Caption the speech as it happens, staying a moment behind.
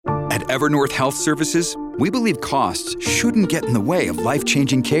At Evernorth Health Services, we believe costs shouldn't get in the way of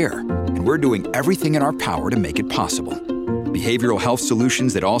life-changing care, and we're doing everything in our power to make it possible. Behavioral health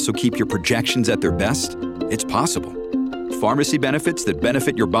solutions that also keep your projections at their best? It's possible. Pharmacy benefits that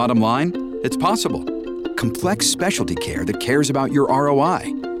benefit your bottom line? It's possible. Complex specialty care that cares about your ROI?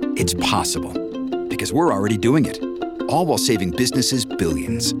 It's possible. Because we're already doing it. All while saving businesses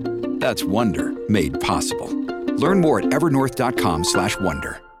billions. That's Wonder made possible. Learn more at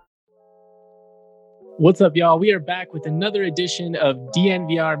evernorth.com/wonder. What's up, y'all? We are back with another edition of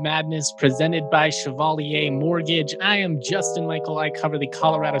DNVR Madness presented by Chevalier Mortgage. I am Justin Michael. I cover the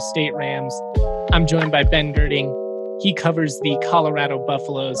Colorado State Rams. I'm joined by Ben Girding. He covers the Colorado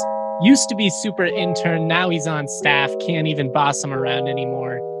Buffaloes. Used to be super intern. Now he's on staff. Can't even boss him around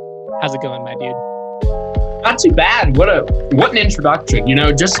anymore. How's it going, my dude? Not too bad. What an introduction. You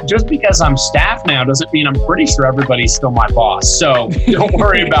know, just because I'm staff now doesn't mean I'm pretty sure everybody's still my boss. So don't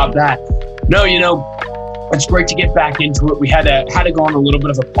worry about that. No, you know, it's great to get back into it. We had to go on a little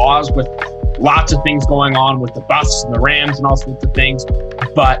bit of a pause with lots of things going on with the Buffs and the Rams and all sorts of things.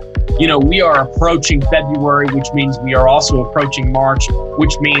 But, you know, we are approaching February, which means we are also approaching March,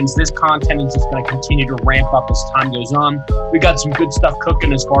 which means this content is just going to continue to ramp up as time goes on. We got some good stuff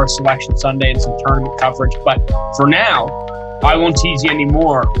cooking as far as Selection Sunday and some tournament coverage. But for now, I won't tease you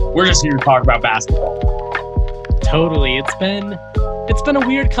anymore. We're just here to talk about basketball. Totally. It's been a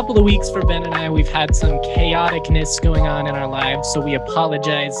weird couple of weeks for Ben and I. We've had some chaoticness going on in our lives, so we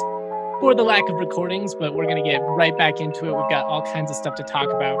apologize for the lack of recordings, but we're going to get right back into it. We've got all kinds of stuff to talk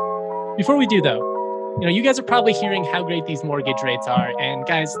about. Before we do, though, you know, you guys are probably hearing how great these mortgage rates are, and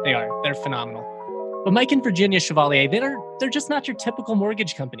guys, they are. They're phenomenal. But Mike and Virginia Chevalier, they're just not your typical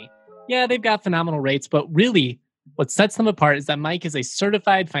mortgage company. Yeah, they've got phenomenal rates, but really, what sets them apart is that Mike is a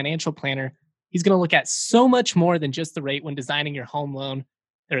certified financial planner. He's going to look at so much more than just the rate when designing your home loan.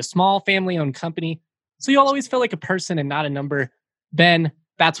 They're a small family-owned company, so you'll always feel like a person and not a number. Ben,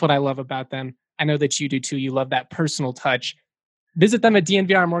 that's what I love about them. I know that you do too. You love that personal touch. Visit them at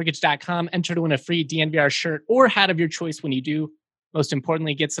dnvrmortgage.com. Enter to win a free DNVR shirt or hat of your choice when you do. Most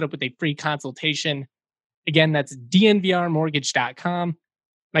importantly, get set up with a free consultation. Again, that's dnvrmortgage.com.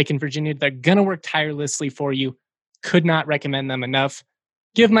 Mike and Virginia, they're going to work tirelessly for you. Could not recommend them enough.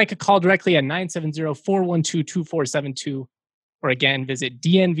 Give Mike a call directly at 970-412-2472. Or again, visit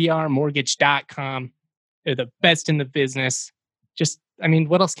dnvrmortgage.com. They're the best in the business.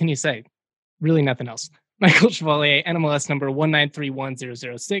 What else can you say? Really nothing else. Michael Chevalier, NMLS number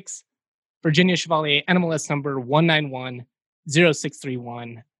 1931006. Virginia Chevalier, NMLS number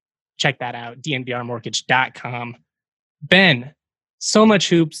 1910631. Check that out, dnvrmortgage.com. Ben, so much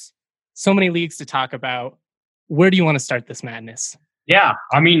hoops, so many leagues to talk about. Where do you want to start this madness? Yeah,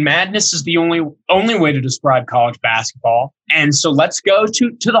 I mean, madness is the only way to describe college basketball. And so let's go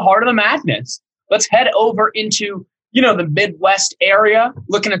to the heart of the madness. Let's head over into, you know, the Midwest area,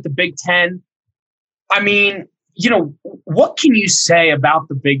 looking at the Big Ten. I mean, you know, what can you say about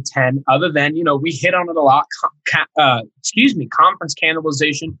the Big Ten other than, you know, we hit on it a lot, conference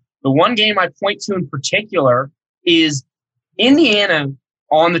cannibalization. The one game I point to in particular is Indiana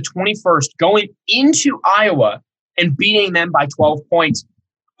on the 21st going into Iowa and beating them by 12 points.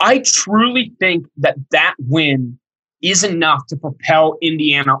 I truly think that win is enough to propel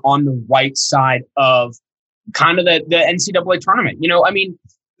Indiana on the right side of kind of the NCAA tournament. You know, I mean,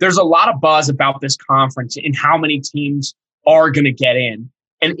 there's a lot of buzz about this conference and how many teams are going to get in.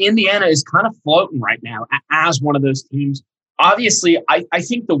 And Indiana is kind of floating right now as one of those teams. Obviously, I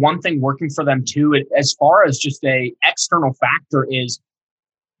think the one thing working for them too, as far as just a external factor, is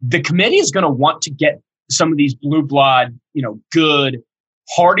the committee is going to want to get some of these blue blood, you know, good,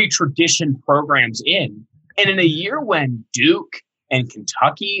 hardy tradition programs in. And in a year when Duke and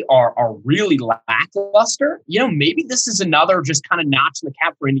Kentucky are really lackluster, you know, maybe this is another just kind of notch in the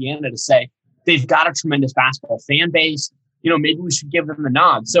cap for Indiana to say they've got a tremendous basketball fan base. You know, maybe we should give them the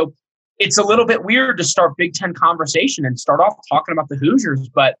nod. So it's a little bit weird to start Big Ten conversation and start off talking about the Hoosiers,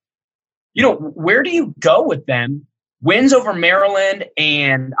 but, you know, where do you go with them? Wins over Maryland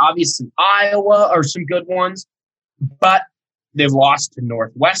and obviously Iowa are some good ones, but they've lost to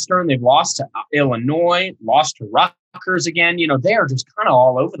Northwestern, they've lost to Illinois, lost to Rutgers again. You know, they are just kind of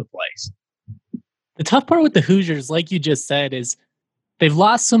all over the place. The tough part with the Hoosiers, like you just said, is they've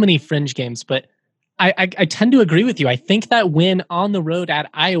lost so many fringe games, but I tend to agree with you. I think that win on the road at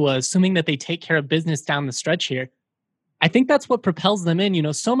Iowa, assuming that they take care of business down the stretch here, I think that's what propels them in. You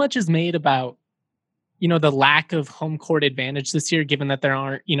know, so much is made about, you know, the lack of home court advantage this year, given that there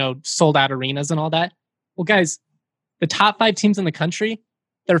aren't, you know, sold out arenas and all that. Well, guys, the top 5 teams in the country,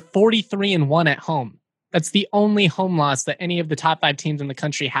 they're 43-1 at home. That's the only home loss that any of the top 5 teams in the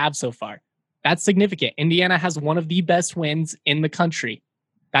country have so far. That's significant. Indiana has one of the best wins in the country.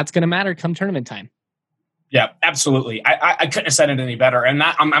 That's going to matter come tournament time. Yeah, absolutely. I couldn't have said it any better. And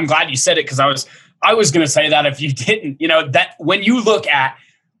I'm glad you said it, because I was going to say that if you didn't. That when you look at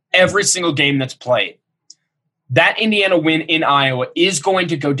every single game that's played, that Indiana win in Iowa is going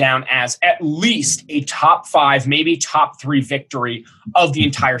to go down as at least a top 5, maybe top 3 victory of the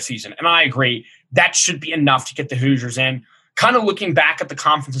entire season. And I agree. That should be enough to get the Hoosiers in. Kind of looking back at the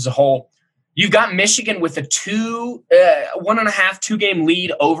conference as a whole, you've got Michigan with a 2.5-2 game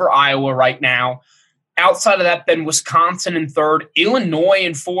lead over Iowa right now. Outside of that, then Wisconsin in 3rd, Illinois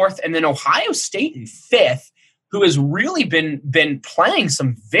in 4th, and then Ohio State in 5th, who has really been playing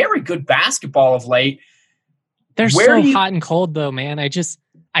some very good basketball of late. They're hot and cold, though, man. I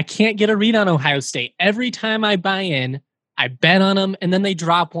can't get a read on Ohio State. Every time I buy in, I bet on them, and then they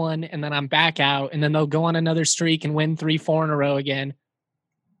drop one, and then I'm back out, and then they'll go on another streak and win 3-4 in a row again.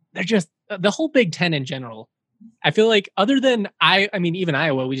 They're just the whole Big Ten in general. I feel like other than even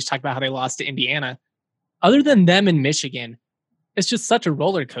Iowa, we just talked about how they lost to Indiana. Other than them and Michigan, it's just such a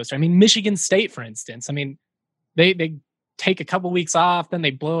roller coaster. I mean, Michigan State, for instance, they take a couple weeks off, then they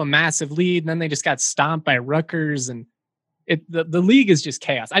blow a massive lead, and then they just got stomped by Rutgers, and the league is just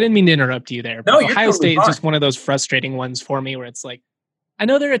chaos. I didn't mean to interrupt you there, but Ohio State is just one of those frustrating ones for me where it's like, I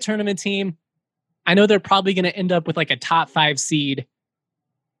know they're a tournament team. I know they're probably going to end up with like a top 5 seed,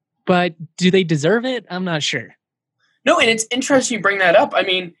 but do they deserve it? I'm not sure. No, and it's interesting you bring that up. I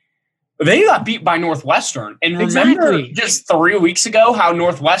mean, they got beat by Northwestern. And remember just 3 weeks ago how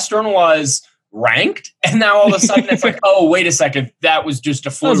Northwestern was ranked? And now all of a sudden it's like, oh, wait a second. That was just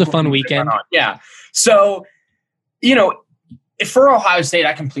a fluke. That was a fun weekend. Yeah. So, for Ohio State,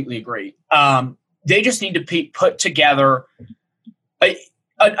 I completely agree. They just need to put together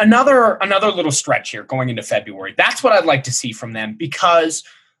another little stretch here going into February. That's what I'd like to see from them, because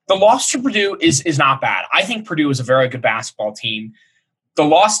the loss to Purdue is not bad. I think Purdue is a very good basketball team. The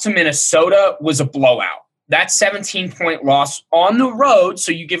loss to Minnesota was a blowout. That 17-point loss on the road,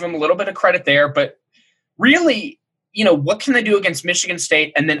 so you give them a little bit of credit there. But really, what can they do against Michigan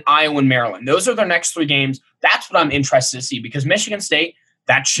State and then Iowa and Maryland? Those are their next 3 games. That's what I'm interested to see, because Michigan State,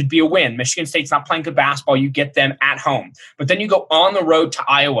 that should be a win. Michigan State's not playing good basketball. You get them at home. But then you go on the road to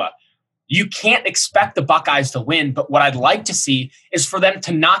Iowa. You can't expect the Buckeyes to win, but what I'd like to see is for them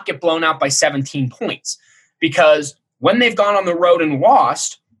to not get blown out by 17 points, because when they've gone on the road and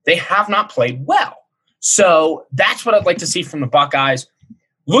lost, they have not played well. So that's what I'd like to see from the Buckeyes.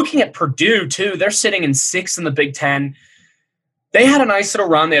 Looking at Purdue, too, they're sitting in 6th in the Big Ten. They had a nice little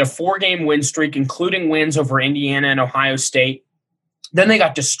run. They had a 4-game win streak, including wins over Indiana and Ohio State. Then they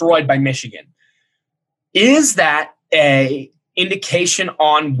got destroyed by Michigan. Is that a indication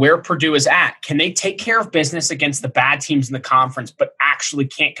on where Purdue is at? Can they take care of business against the bad teams in the conference but actually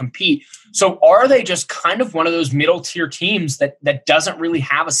can't compete? So are they just kind of one of those middle tier teams that doesn't really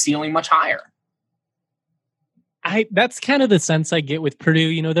have a ceiling much higher? That's kind of the sense I get with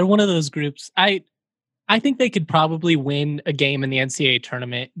Purdue. They're one of those groups. I think they could probably win a game in the NCAA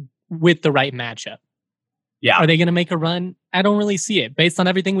tournament with the right matchup. Yeah. Are they going to make a run? I don't really see it based on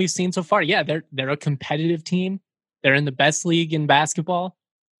everything we've seen so far. Yeah, they're a competitive team. They're in the best league in basketball,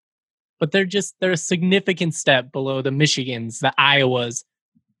 but they're a significant step below the Michigans, the Iowas,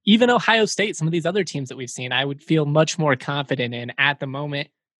 even Ohio State, some of these other teams that we've seen. I would feel much more confident in at the moment.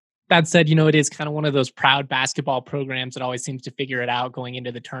 That said, it is kind of one of those proud basketball programs that always seems to figure it out going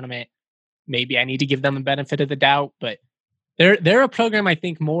into the tournament. Maybe I need to give them the benefit of the doubt, but they're a program I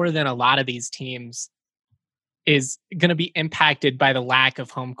think more than a lot of these teams is going to be impacted by the lack of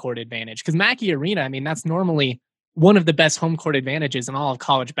home court advantage. Because Mackey Arena, that's normally one of the best home court advantages in all of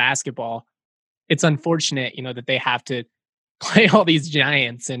college basketball. It's unfortunate, that they have to play all these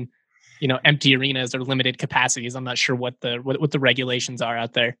giants and, empty arenas or limited capacities. I'm not sure what the regulations are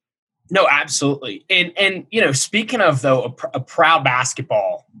out there. No, absolutely. And speaking of, though, a proud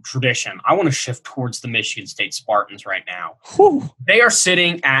basketball tradition, I want to shift towards the Michigan State Spartans right now. Whew. They are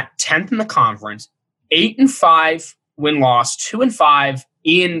sitting at 10th in the conference, 8-5 win-loss, 2-5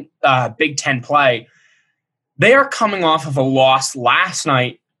 in Big Ten play. They are coming off of a loss last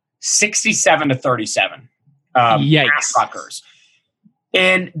night, 67-37. Yikes. Rutgers.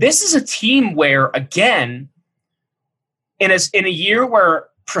 And this is a team where, again, in a year where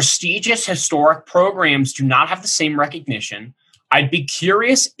prestigious historic programs do not have the same recognition, I'd be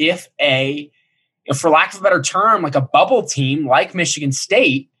curious if for lack of a better term, like a bubble team like Michigan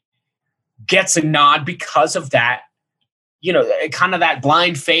State gets a nod because of that, kind of that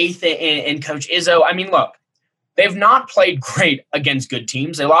blind faith in Coach Izzo. Look, they've not played great against good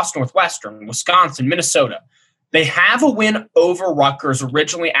teams. They lost Northwestern, Wisconsin, Minnesota. They have a win over Rutgers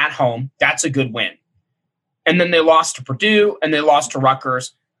originally at home. That's a good win. And then they lost to Purdue and they lost to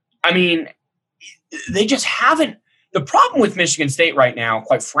Rutgers. I mean, they just haven't. The problem with Michigan State right now,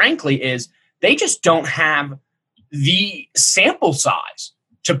 quite frankly, is they just don't have the sample size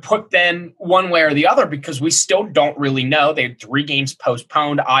to put them one way or the other because we still don't really know. They had 3 games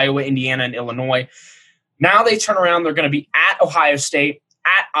postponed, Iowa, Indiana, and Illinois. Now they turn around. They're going to be at Ohio State,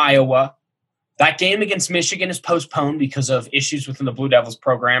 at Iowa. That game against Michigan is postponed because of issues within the Blue Devils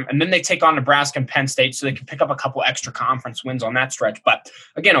program. And then they take on Nebraska and Penn State so they can pick up a couple extra conference wins on that stretch. But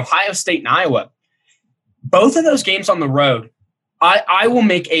again, Ohio State and Iowa, both of those games on the road, I will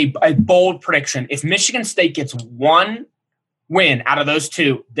make a bold prediction. If Michigan State gets one win out of those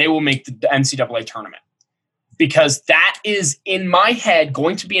 2, they will make the NCAA tournament. Because that is, in my head,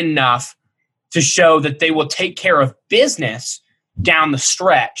 going to be enough to show that they will take care of business down the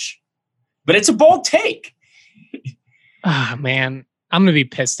stretch. But it's a bold take. Ah, man, I'm going to be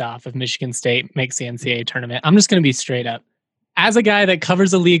pissed off if Michigan State makes the NCAA tournament. I'm just going to be straight up. As a guy that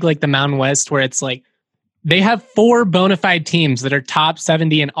covers a league like the Mountain West, where it's like they have 4 bona fide teams that are top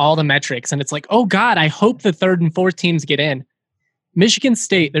 70 in all the metrics, and it's like, oh God, I hope the 3rd and 4th teams get in. Michigan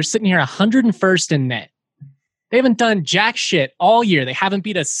State, they're sitting here 101st in net. They haven't done jack shit all year. They haven't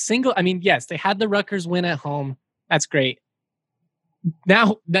beat a single. I mean, yes, they had the Rutgers win at home. That's great.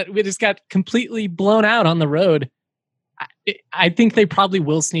 Now that we just got completely blown out on the road, I think they probably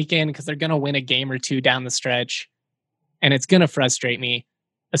will sneak in because they're going to win a game or 2 down the stretch. And it's going to frustrate me,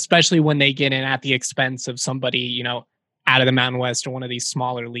 especially when they get in at the expense of somebody, out of the Mountain West or one of these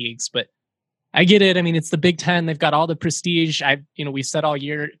smaller leagues. But I get it. I mean, it's the Big Ten. They've got all the prestige. We said all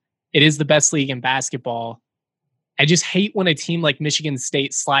year, it is the best league in basketball. I just hate when a team like Michigan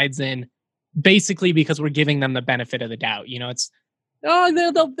State slides in basically because we're giving them the benefit of the doubt.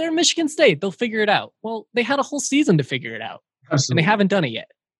 They're Michigan State. They'll figure it out. Well, they had a whole season to figure it out. Absolutely. And they haven't done it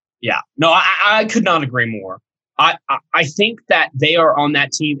yet. Yeah. No, I could not agree more. I think that they are on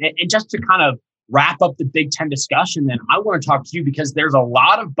that team. And just to kind of wrap up the Big Ten discussion, then I want to talk to you because there's a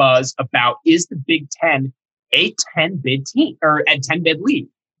lot of buzz about, is the Big Ten a 10-bid team or a 10-bid league?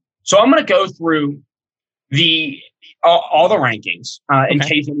 So I'm going to go through all the rankings in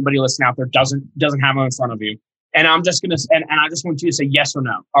case anybody listening out there doesn't have them in front of you. And I'm just going to, and I just want you to say yes or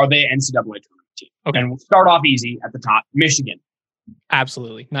no. Are they an NCAA tournament team? Okay. And we'll start off easy at the top. Michigan.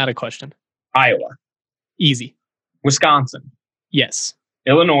 Absolutely. Not a question. Iowa. Easy. Wisconsin. Yes.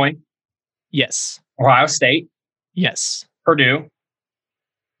 Illinois. Yes. Ohio State. Yes. Purdue.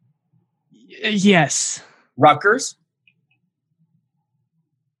 Yes. Rutgers.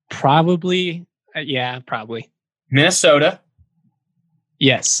 Probably. Yeah, probably. Minnesota.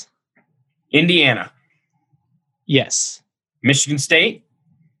 Yes. Indiana. Yes. Michigan State?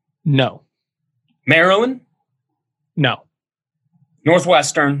 No. Maryland? No.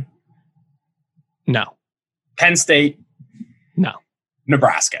 Northwestern? No. Penn State? No.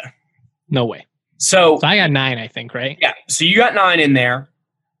 Nebraska? No way. So I got 9, I think, right? Yeah. So you got 9 in there.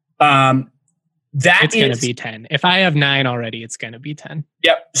 It's going to be 10. If I have 9 already, it's going to be 10.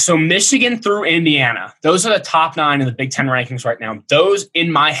 Yep. So Michigan through Indiana, those are the top 9 in the Big Ten rankings right now. Those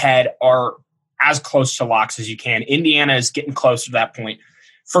in my head are as close to locks as you can. Indiana is getting close to that point.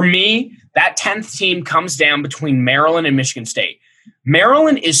 For me, that 10th team comes down between Maryland and Michigan State.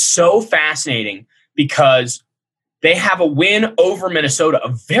 Maryland is so fascinating because they have a win over Minnesota, a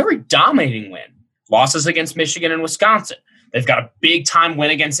very dominating win. Losses against Michigan and Wisconsin. They've got a big-time win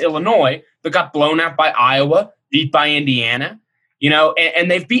against Illinois, but got blown out by Iowa, beat by Indiana.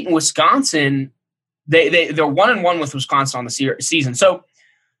 And they've beaten Wisconsin. They're 1-1 with Wisconsin on the season. So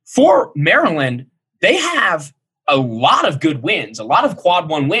for Maryland, they have a lot of good wins, a lot of quad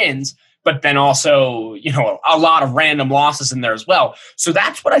 1 wins, but then also, a lot of random losses in there as well. So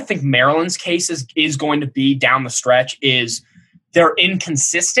that's what I think Maryland's case is going to be down the stretch is they're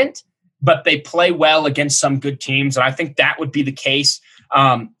inconsistent, but they play well against some good teams. And I think that would be the case.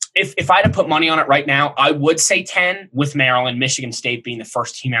 If I had to put money on it right now, I would say 10 with Maryland, Michigan State being the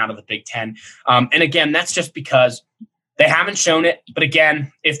first team out of the Big Ten. And again, that's just because they haven't shown it. But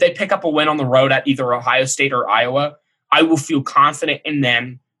again, if they pick up a win on the road at either Ohio State or Iowa, I will feel confident in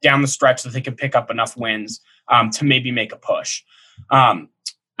them down the stretch that they can pick up enough wins to maybe make a push. I'd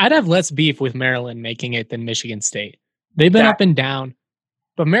have less beef with Maryland making it than Michigan State. They've been up and down,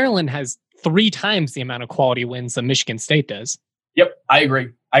 but Maryland has 3 times the amount of quality wins that Michigan State does. Yep, I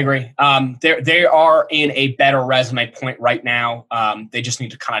agree. They are in a better resume point right now. They just need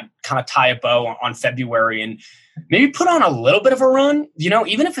to kind of tie a bow on February, and maybe put on a little bit of a run,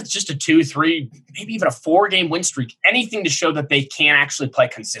 even if it's just a 2, 3, maybe even a 4-game win streak, anything to show that they can actually play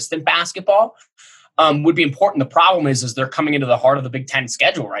consistent basketball would be important. The problem is they're coming into the heart of the Big Ten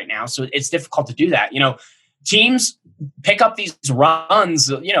schedule right now, so it's difficult to do that. Teams pick up these runs,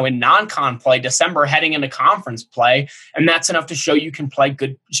 in non-con play, December heading into conference play, and that's enough to show you can play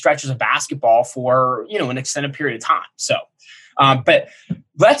good stretches of basketball for, an extended period of time. So, but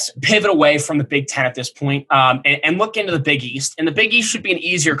let's pivot away from the Big Ten at this point, and look into the Big East. And the Big East should be an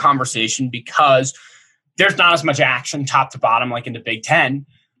easier conversation because there's not as much action top to bottom like in the Big Ten.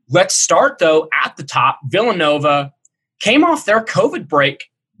 Let's start, though, at the top. Villanova came off their COVID break.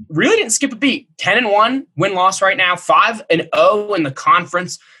 Really didn't skip a beat. 10-1 win-loss right now. 5-0 in the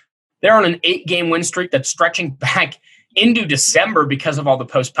conference. They're on an 8-game win streak that's stretching back into December because of all the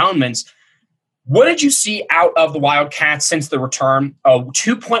postponements. What did you see out of the Wildcats since the return? A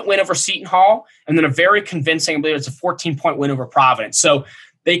 2-point win over Seton Hall, and then a very convincing, I believe it's a 14-point win over Providence. So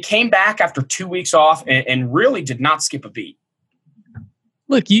they came back after 2 weeks off and really did not skip a beat.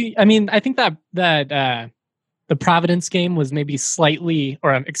 Look, I think that the Providence game was maybe slightly,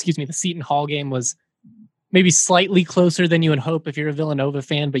 the Seton Hall game was maybe slightly closer than you would hope if you're a Villanova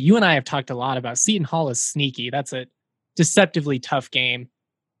fan. But you and I have talked a lot about Seton Hall is sneaky. That's a deceptively tough game.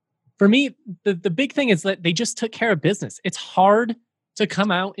 For me, the big thing is that they just took care of business. It's hard to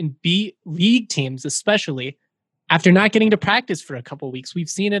come out and beat league teams, especially after not getting to practice for a couple of weeks. We've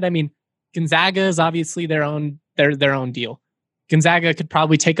seen it. I mean, Gonzaga is obviously their own deal. Gonzaga could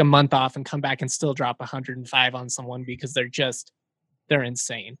probably take a month off and come back and still drop 105 on someone because they're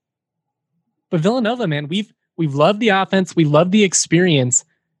insane. But Villanova, man, we've loved the offense. We love the experience.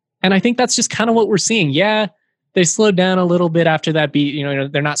 And I think that's just kind of what we're seeing. Yeah, they slowed down a little bit after that beat.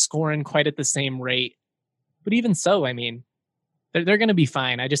 They're not scoring quite at the same rate. But even so, I mean, they're going to be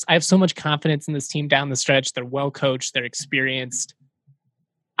fine. I have so much confidence in this team down the stretch. They're well coached. They're experienced.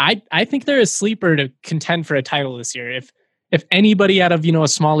 I think they're a sleeper to contend for a title this year. If anybody out of, a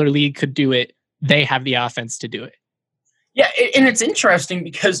smaller league could do it, they have the offense to do it. Yeah, and it's interesting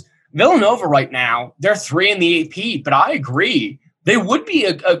because Villanova right now, they're 3 in the AP, but I agree. They would be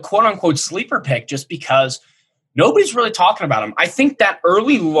a quote-unquote sleeper pick just because nobody's really talking about them. I think that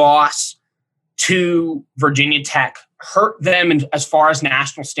early loss to Virginia Tech hurt them as far as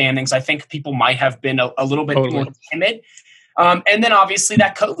national standings. I think people might have been a little bit more timid. And then obviously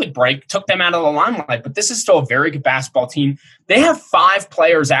that COVID break took them out of the limelight, but this is still a very good basketball team. They have 5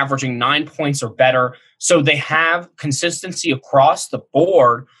 players averaging 9 points or better, so they have consistency across the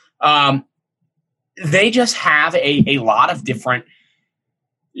board. They just have a lot of different,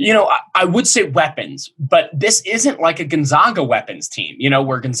 I would say weapons, but this isn't like a Gonzaga weapons team,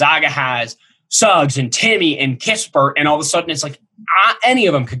 where Gonzaga has Suggs and Timmy and Kispert, and all of a sudden it's like any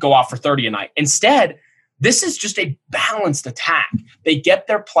of them could go off for 30 a night. Instead, this is just a balanced attack. They get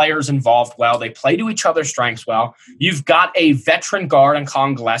their players involved well. They play to each other's strengths well. You've got a veteran guard in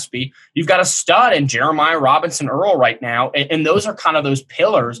Colin Gillespie. You've got a stud in Jeremiah Robinson Earl right now, and those are kind of those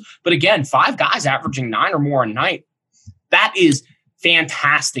pillars. But again, 5 guys averaging 9 or more a night. That is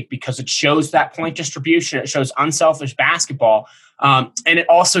fantastic because it shows that point distribution. It shows unselfish basketball. And it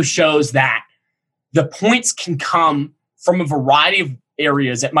also shows that the points can come from a variety of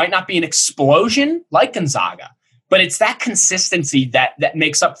areas. It might not be an explosion like Gonzaga, but it's that consistency that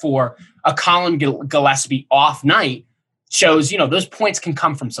makes up for a Colin Gillespie off night. Shows, those points can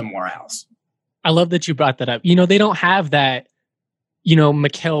come from somewhere else. I love that you brought that up. They don't have that,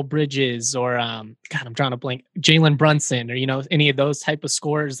 Mikal Bridges or, I'm drawing a blank, Jalen Brunson or, any of those type of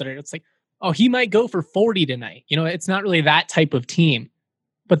scorers that are, it's like, oh, he might go for 40 tonight. It's not really that type of team,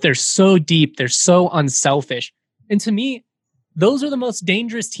 but they're so deep. They're so unselfish. And to me, those are the most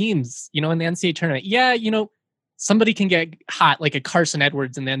dangerous teams, in the NCAA tournament. Yeah, somebody can get hot like a Carson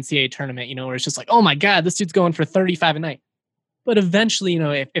Edwards in the NCAA tournament, where it's just like, oh my God, this dude's going for 35 a night. But eventually,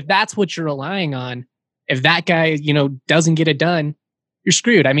 if that's what you're relying on, if that guy, doesn't get it done, you're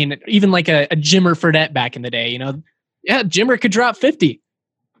screwed. I mean, even like a Jimmer Fredette back in the day, Jimmer could drop 50.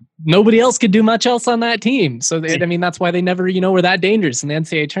 Nobody else could do much else on that team. So, that's why they never, were that dangerous in the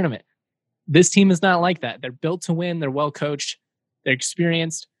NCAA tournament. This team is not like that. They're built to win. They're well coached. They're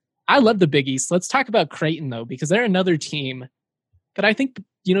experienced. I love the Big East. Let's talk about Creighton, though, because they're another team that I think,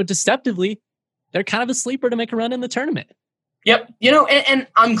 deceptively, they're kind of a sleeper to make a run in the tournament. Yep. And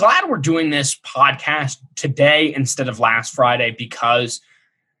I'm glad we're doing this podcast today instead of last Friday because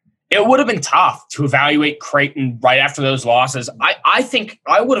it would have been tough to evaluate Creighton right after those losses. I think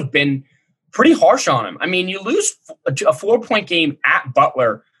I would have been pretty harsh on him. I mean, you lose a 4-point game at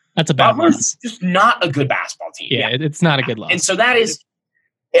Butler. That's a bad loss. Just not a good basketball team. Yeah, it's not a good loss. And so that is,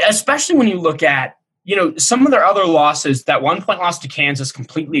 especially when you look at some of their other losses, that 1-point loss to Kansas,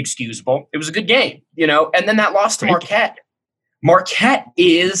 completely excusable. It was a good game, and then that loss to Marquette. Marquette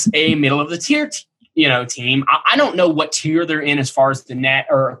is a middle of the tier team. I don't know what tier they're in as far as the net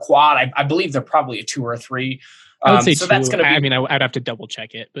or a quad. I believe they're probably a 2 or a 3. I would say so 2. That's gonna be, I mean, I'd have to double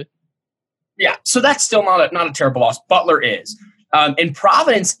check it, but yeah. So that's still not a terrible loss. Butler is, and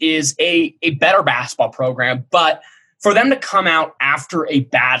Providence is a better basketball program, but for them to come out after a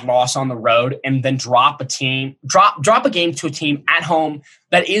bad loss on the road and then drop a game to a team at home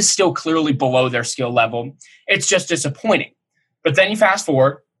that is still clearly below their skill level, it's just disappointing. But then you fast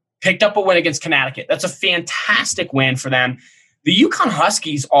forward, picked up a win against Connecticut. That's a fantastic win for them. The UConn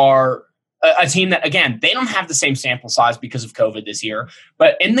Huskies are a team that, again, they don't have the same sample size because of COVID this year.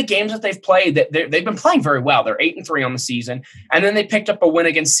 But in the games that they've played, they've been playing very well. They're 8-3 on the season. And then they picked up a win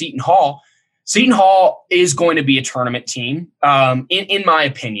against Seton Hall. Seton Hall is going to be a tournament team, in my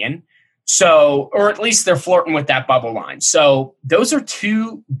opinion. So, or at least they're flirting with that bubble line. So those are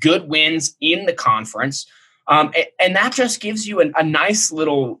 2 good wins in the conference. And that just gives you a nice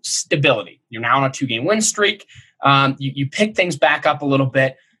little stability. You're now on a 2-game win streak. You pick things back up a little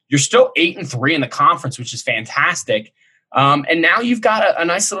bit. You're still 8-3 in the conference, which is fantastic. And now you've got a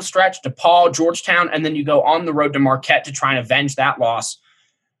nice little stretch to DePaul, Georgetown, and then you go on the road to Marquette to try and avenge that loss.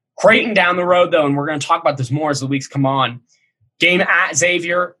 Creighton down the road, though, and we're going to talk about this more as the weeks come on. Game at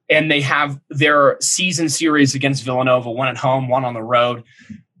Xavier, and they have their season series against Villanova, 1 at home, 1 on the road.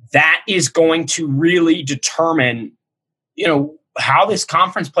 That is going to really determine, how this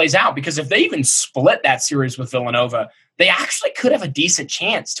conference plays out. Because if they even split that series with Villanova, they actually could have a decent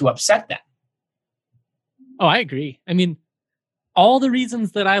chance to upset them. Oh, I agree. I mean, all the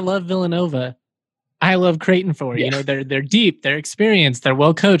reasons that I love Villanova, I love Creighton for. Yeah. They're deep, they're experienced, they're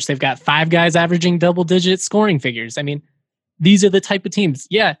well coached. They've got 5 guys averaging double-digit scoring figures. I mean, these are the type of teams.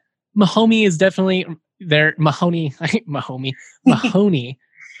 Yeah, Mahoney is definitely Mahoney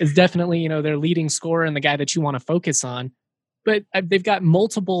is definitely, their leading scorer and the guy that you want to focus on. But they've got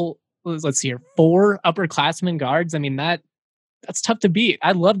multiple, let's see here, 4 upperclassmen guards. I mean, that's tough to beat.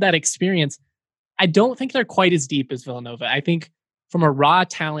 I love that experience. I don't think they're quite as deep as Villanova. I think from a raw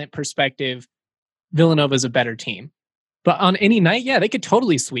talent perspective, Villanova is a better team. But on any night, yeah, they could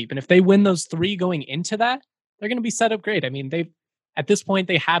totally sweep. And if they win those 3 going into that, they're going to be set up great. I mean, at this point,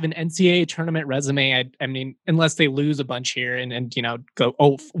 they have an NCAA tournament resume. I mean, unless they lose a bunch here and go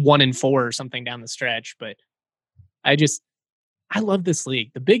 1-4 or something down the stretch. But I love this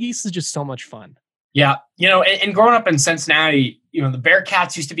league. The Big East is just so much fun. Yeah. And growing up in Cincinnati, the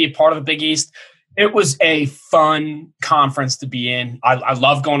Bearcats used to be a part of the Big East. It was a fun conference to be in. I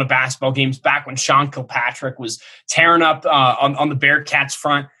love going to basketball games back when Sean Kilpatrick was tearing up on the Bearcats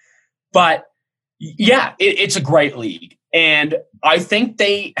front. But yeah, it's a great league. And I think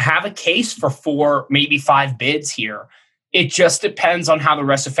they have a case for 4, maybe 5 bids here. It just depends on how the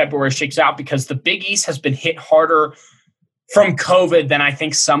rest of February shakes out, because the Big East has been hit harder from COVID than I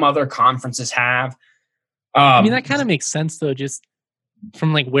think some other conferences have. I mean, that kind of makes sense, though, just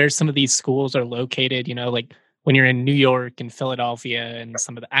from where some of these schools are located, when you're in New York and Philadelphia and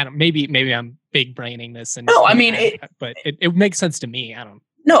some of the, maybe I'm big braining this. No, I mean, but it makes sense to me.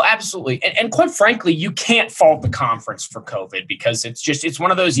 No, absolutely. And quite frankly, you can't fault the conference for COVID, because it's one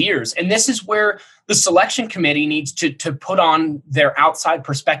of those years. And this is where the selection committee needs to put on their outside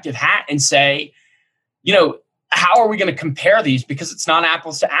perspective hat and say, how are we going to compare these? Because it's not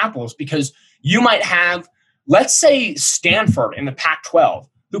apples to apples, because you might have, let's say, Stanford in the Pac-12,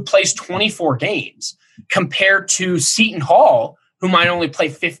 who plays 24 games, compared to Seton Hall, who might only play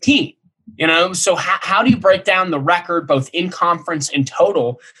 15. So how do you break down the record, both in conference and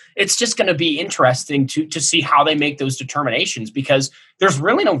total? It's just going to be interesting to see how they make those determinations, because there's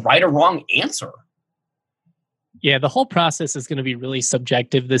really no right or wrong answer. Yeah, the whole process is going to be really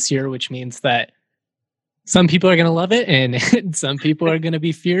subjective this year, which means that some people are going to love it and some people are going to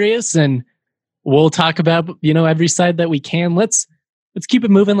be furious. And we'll talk about, every side that we can. Let's keep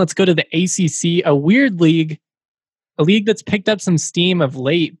it moving. Let's go to the ACC, a weird league, a league that's picked up some steam of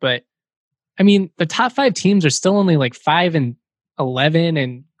late, but I mean, the top 5 teams are still only 5-11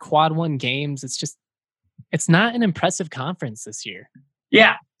 and quad 1 games. It's not an impressive conference this year.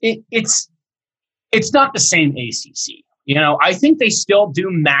 Yeah, it's not the same ACC. I think they still do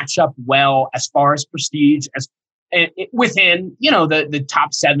match up well as far as prestige as within, the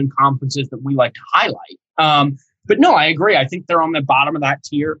top 7 conferences that we like to highlight. But no, I agree. I think they're on the bottom of that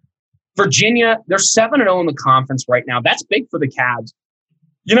tier. Virginia, they're 7-0 in the conference right now. That's big for the Cavs.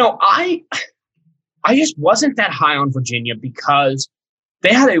 I just wasn't that high on Virginia because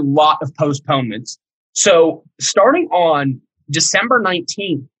they had a lot of postponements. So starting on December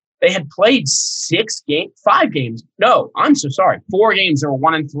 19th, They had played 5 games. No, I'm so sorry. 4 games. They were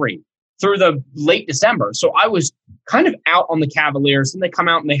 1-3 through the late December. So I was kind of out on the Cavaliers, and they come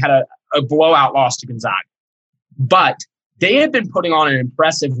out and they had a blowout loss to Gonzaga. But they had been putting on an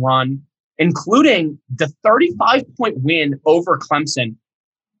impressive run, including the 35-point win over Clemson.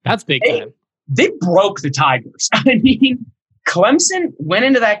 That's big time. They broke the Tigers. I mean, Clemson went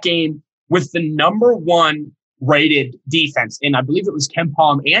into that game with the number 1 rated defense, and I believe it was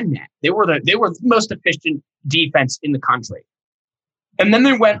KenPom and Net. They were the most efficient defense in the country. And then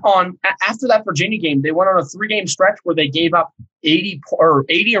they went on, after that Virginia game, they went on a 3-game stretch where they gave up 80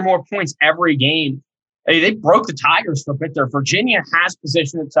 or more points every game. They broke the Tigers for a bit there. Virginia has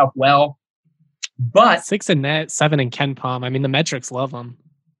positioned itself well, but 6 in Net, 7 in KenPom. I mean, the metrics love them.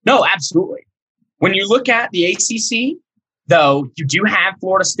 No, absolutely. When you look at the ACC, though, you do have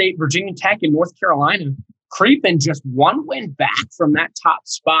Florida State, Virginia Tech, and North Carolina creeping just 1 win back from that top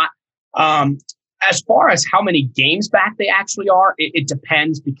spot. As far as how many games back they actually are, it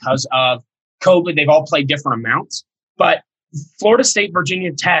depends because of COVID. They've all played different amounts. But Florida State,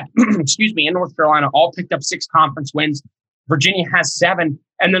 Virginia Tech, and North Carolina all picked up 6 conference wins. Virginia has 7.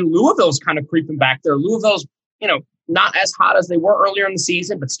 And then Louisville's kind of creeping back there. Louisville's, not as hot as they were earlier in the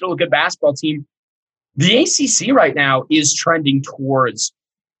season, but still a good basketball team. The ACC right now is trending towards,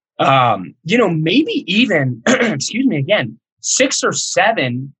 maybe even, 6 or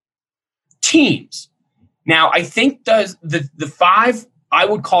 7 teams. Now, I think the 5, I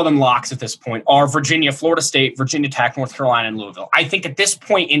would call them locks at this point, are Virginia, Florida State, Virginia Tech, North Carolina, and Louisville. I think at this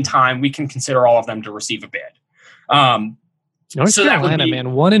point in time, we can consider all of them to receive a bid. North Carolina, man,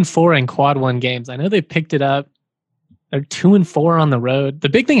 1-4 in quad 1 games. I know they picked it up. They're 2-4 on the road. The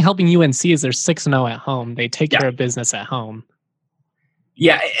big thing helping UNC is they're 6-0 at home. They take care of business at home.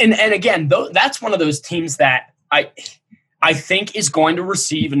 Yeah, and again, that's one of those teams that I think is going to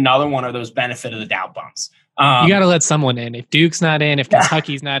receive another one of those benefit of the doubt bumps. You got to let someone in. If Duke's not in, if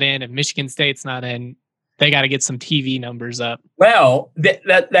Kentucky's not in, if Michigan State's not in, they got to get some TV numbers up. Well,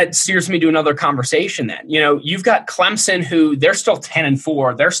 that steers me to another conversation then. You've got Clemson, who they're still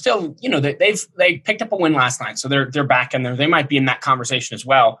 10-4. They're still, they picked up a win last night, so they're back in there. They might be in that conversation as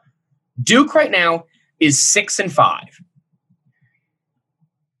well. Duke right now is 6-5.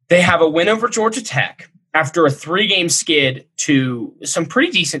 They have a win over Georgia Tech after a 3-game skid to some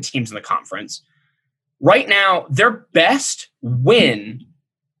pretty decent teams in the conference. Right now, their best win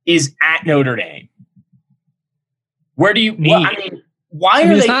is at Notre Dame. Where do you? Why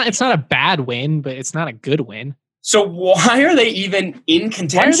are they? It's not a bad win, but it's not a good win. So why are they even in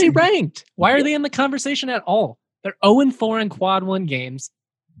contention? Why are they ranked? Why are they in the conversation at all? They're 0-4 in quad 1 games.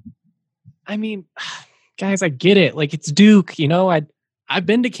 I mean, guys, I get it. Like, it's Duke. I've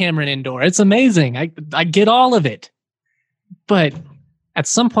been to Cameron Indoor. It's amazing. I get all of it. But at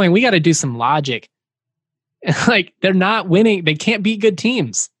some point, we got to do some logic. Like, they're not winning. They can't beat good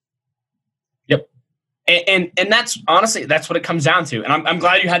teams. Yep. And that's honestly, that's what it comes down to. And I'm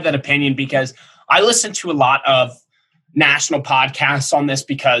glad you had that opinion, because I listen to a lot of national podcasts on this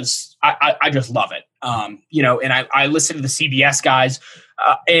because I just love it. And I listen to the CBS guys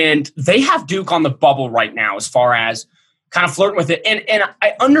and they have Duke on the bubble right now as far as kind of flirting with it. And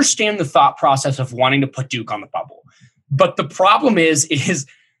I understand the thought process of wanting to put Duke on the bubble. But the problem is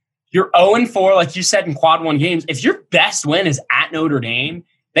you're 0-4, like you said, in quad 1 games. If your best win is at Notre Dame,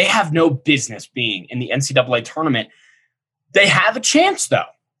 they have no business being in the NCAA tournament. They have a chance, though,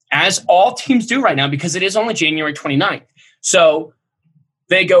 as all teams do right now, because it is only January 29th. So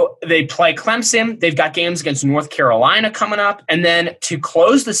they play Clemson. They've got games against North Carolina coming up. And then to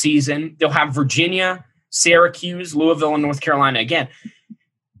close the season, they'll have Virginia, Syracuse, Louisville, and North Carolina again.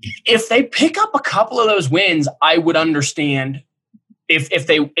 If they pick up a couple of those wins, I would understand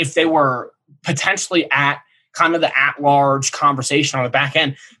if they were potentially at kind of the at-large conversation on the back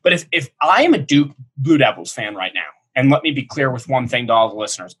end. But if I am a Duke Blue Devils fan right now, and let me be clear with one thing to all the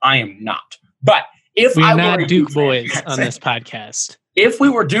listeners, I am not. But if we're I not were Duke boys on this podcast, if we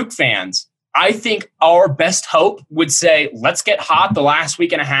were Duke fans, I think our best hope would say, let's get hot the last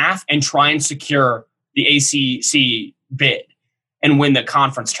week and a half and try and secure the ACC bid and win the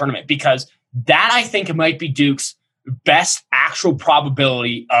conference tournament, because that, I think, it might be Duke's best actual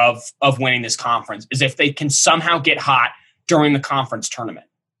probability of winning this conference, is if they can somehow get hot during the conference tournament.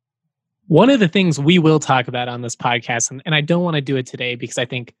 One of the things we will talk about on this podcast, and I don't want to do it today because I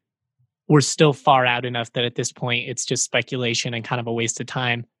think we're still far out enough that at this point it's just speculation and kind of a waste of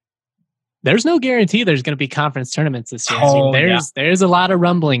time. There's no guarantee there's going to be conference tournaments this year. There's a lot of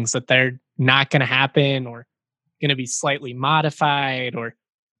rumblings that they're not going to happen or going to be slightly modified, or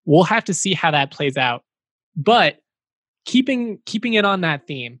we'll have to see how that plays out. But keeping it on that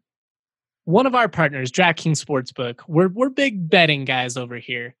theme, one of our partners, DraftKings Sportsbook, we're big betting guys over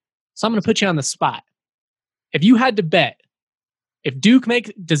here. So I'm going to put you on the spot. If you had to bet, does Duke make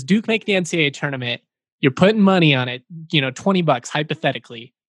the NCAA tournament? You're putting money on it, $20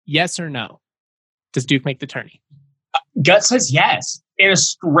 hypothetically. Yes or no? Does Duke make the tourney? Gut says yes, in a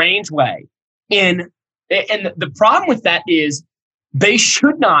strange way. And the problem with that is they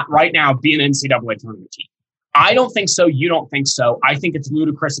should not right now be an NCAA tournament team. I don't think so. You don't think so. I think it's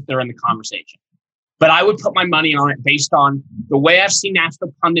ludicrous if they're in the conversation. But I would put my money on it based on the way I've seen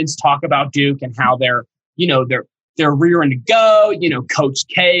national pundits talk about Duke and how they're rearing to go. Coach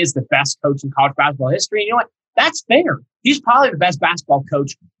K is the best coach in college basketball history. And you know what? That's fair. He's probably the best basketball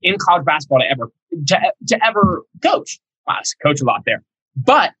coach in college basketball to ever coach. Wow, I coach a lot there.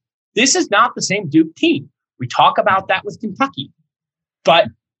 But this is not the same Duke team. We talk about that with Kentucky. But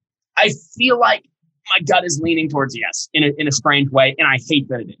I feel like my gut is leaning towards yes in a strange way, and I hate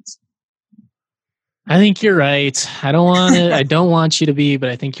that it is. I think you're right. I don't want you to be, but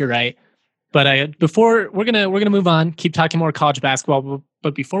I think you're right. But before we're gonna move on, keep talking more college basketball.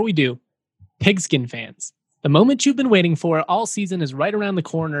 But before we do, Pigskin fans, the moment you've been waiting for all season is right around the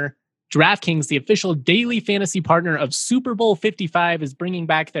corner. DraftKings, the official daily fantasy partner of Super Bowl 55, is bringing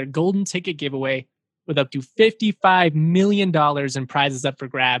back their golden ticket giveaway with up to $55 million in prizes up for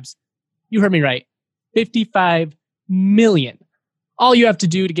grabs. You heard me right. $55 million. All you have to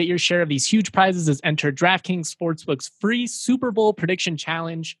do to get your share of these huge prizes is enter DraftKings Sportsbook's free Super Bowl prediction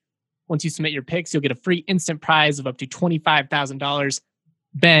challenge. Once you submit your picks, you'll get a free instant prize of up to $25,000.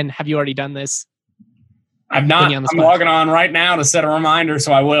 Ben, have you already done this? I'm not. I'm logging on right now to set a reminder,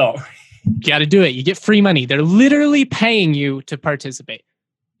 so I will. You got to do it. You get free money. They're literally paying you to participate.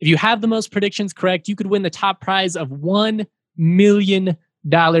 If you have the most predictions correct, you could win the top prize of $1 million.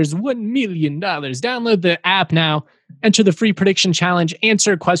 $1 million. Download the app now. Enter the free prediction challenge.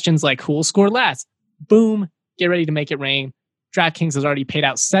 Answer questions like who will score last. Boom. Get ready to make it rain. DraftKings has already paid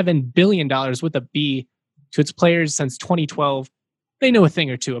out $7 billion with a B to its players since 2012. They know a thing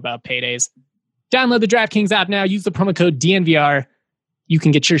or two about paydays. Download the DraftKings app now. Use the promo code DNVR. You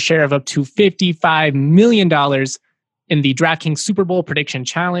can get your share of up to $55 million in the DraftKings Super Bowl Prediction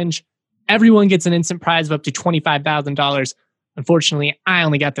Challenge. Everyone gets an instant prize of up to $25,000. Unfortunately, I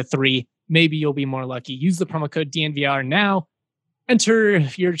only got the 3. Maybe you'll be more lucky. Use the promo code DNVR now. Enter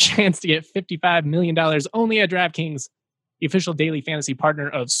your chance to get $55 million only at DraftKings, the official daily fantasy partner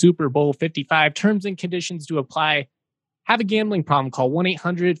of Super Bowl 55. Terms and conditions to apply. Have a gambling problem? Call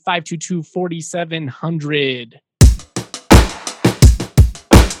 1-800-522-4700.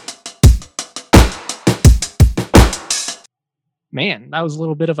 Man, that was a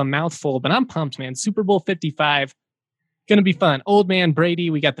little bit of a mouthful, but I'm pumped, man. Super Bowl 55. Going to be fun. Old man Brady.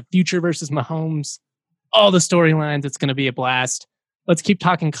 We got the future versus Mahomes. All the storylines. It's going to be a blast. Let's keep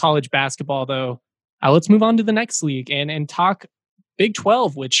talking college basketball, though. Let's move on to the next league and talk Big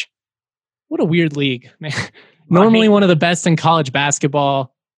 12, which, what a weird league, man. Normally one of the best in college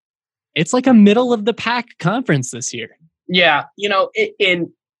basketball. It's like a middle of the pack conference this year. Yeah.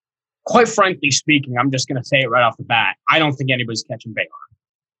 In quite frankly speaking, I'm just going to say it right off the bat. I don't think anybody's catching Baylor.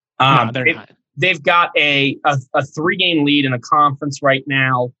 No, they're not. They've got a 3-game lead in the conference right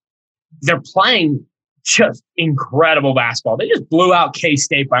now. They're playing just incredible basketball. They just blew out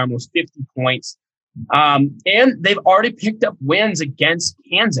K-State by almost 50 points. And they've already picked up wins against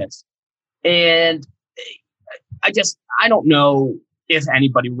Kansas. And I don't know if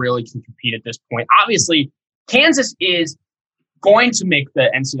anybody really can compete at this point. Obviously, Kansas is going to make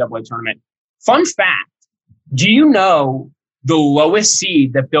the NCAA tournament. Fun fact, do you know the lowest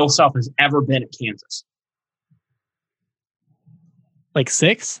seed that Bill Self has ever been at Kansas? Like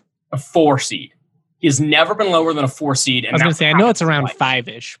 6? A 4 seed. He has never been lower than a 4 seed. And I was going to say, I know it's around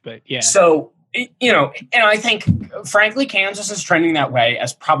 5-ish, but yeah. So, and I think, frankly, Kansas is trending that way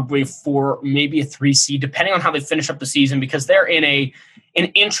as probably a 4, maybe a 3 seed, depending on how they finish up the season, because they're in an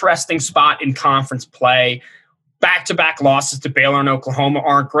interesting spot in conference play. Back-to-back losses to Baylor and Oklahoma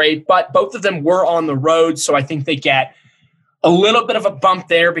aren't great, but both of them were on the road, so I think they get a little bit of a bump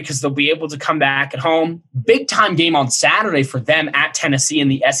there because they'll be able to come back at home. Big-time game on Saturday for them at Tennessee in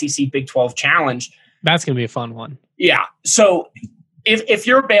the SEC Big 12 Challenge. That's going to be a fun one. Yeah, so if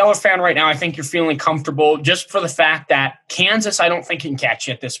you're a Baylor fan right now, I think you're feeling comfortable just for the fact that Kansas, I don't think, can catch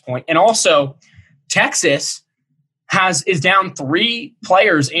you at this point. And also, Texas is down 3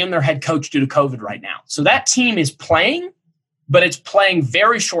 players and their head coach due to COVID right now. So that team is playing, but it's playing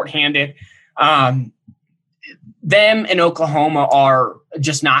very shorthanded. Them and Oklahoma are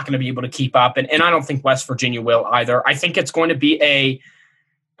just not going to be able to keep up. And I don't think West Virginia will either. I think it's going to be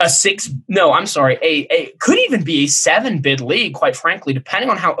a 6, no, I'm sorry, a could even be a 7-bid league, quite frankly, depending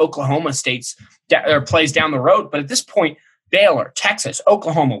on how Oklahoma State's plays down the road. But at this point, Baylor, Texas,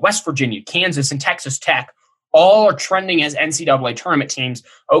 Oklahoma, West Virginia, Kansas, and Texas Tech all are trending as NCAA tournament teams.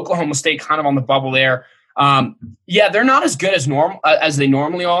 Oklahoma State kind of on the bubble there. They're not as good as they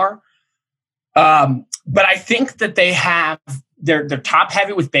normally are. But I think that they're top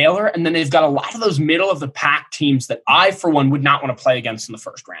heavy with Baylor, and then they've got a lot of those middle of the pack teams that I, for one, would not want to play against in the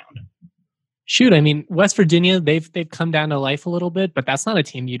first round. Shoot, I mean, West Virginia, they've come down to life a little bit, but that's not a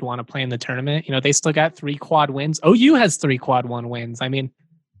team you'd want to play in the tournament. You know, they still got 3 quad wins. OU has 3 quad 1 wins. I mean,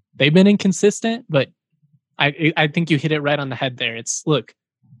 they've been inconsistent, but I think you hit it right on the head there. Look,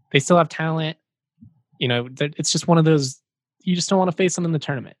 they still have talent. You know, it's just one of those, you just don't want to face them in the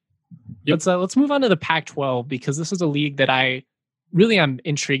tournament. Yep. Let's move on to the Pac-12, because this is a league that I really am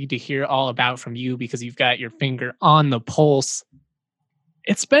intrigued to hear all about from you, because you've got your finger on the pulse.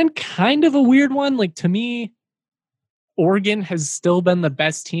 It's been kind of a weird one. Like, to me, Oregon has still been the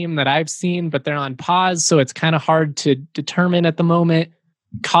best team that I've seen, but they're on pause, so it's kind of hard to determine at the moment.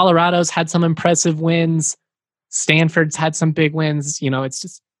 Colorado's had some impressive wins. Stanford's had some big wins. You know,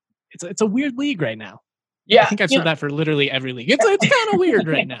 it's a weird league right now. Yeah, I think I've said that for literally every league. It's kind of weird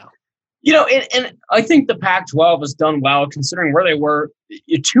right now. You know, and I think the Pac-12 has done well, considering where they were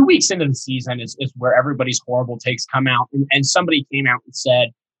 2 weeks into the season is where everybody's horrible takes come out. And somebody came out and said,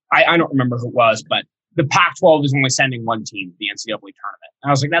 I don't remember who it was, but the Pac-12 is only sending one team to the NCAA tournament. And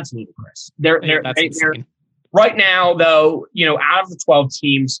I was like, that's ludicrous. They're right now, though, you know, out of the 12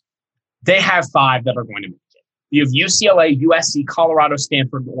 teams, they have 5 that are going to make it. You have UCLA, USC, Colorado,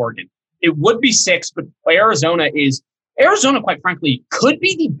 Stanford, and Oregon. It would be 6, but Arizona, quite frankly, could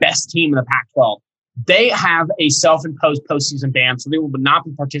be the best team in the Pac-12. They have a self-imposed postseason ban, so they will not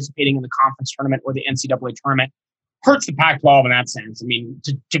be participating in the conference tournament or the NCAA tournament. Hurts the Pac-12 in that sense. I mean,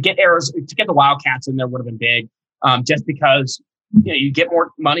 to get the Wildcats in there would have been big, just because you get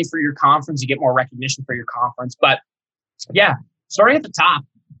more money for your conference, you get more recognition for your conference. But yeah, starting at the top,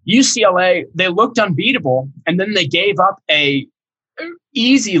 UCLA, they looked unbeatable, and then they gave up a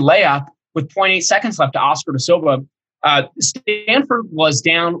easy layup with 0.8 seconds left to Oscar da Silva. Stanford was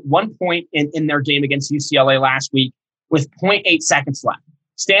down 1 point in their game against UCLA last week with 0.8 seconds left.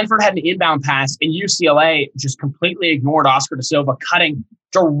 Stanford had an inbound pass, and UCLA just completely ignored Oscar da Silva, cutting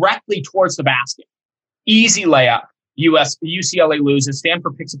directly towards the basket. Easy layup. UCLA loses.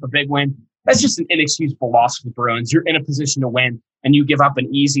 Stanford picks up a big win. That's just an inexcusable loss for the Bruins. You're in a position to win, and you give up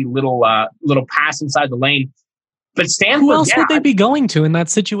an easy little pass inside the lane. But Stanford, who else would they be going to in that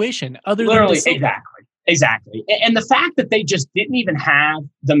situation other than Da Silva? Exactly. And the fact that they just didn't even have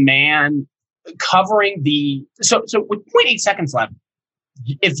the man covering the so with 0.8 seconds left,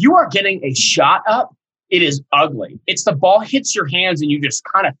 if you are getting a shot up, it is ugly. It's the ball hits your hands and you just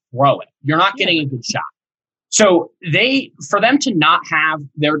kind of throw it. You're not getting a good shot. So for them to not have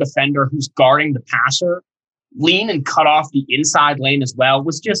their defender who's guarding the passer lean and cut off the inside lane as well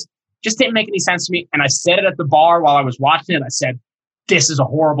was just didn't make any sense to me. And I said it at the bar while I was watching it. I said, this is a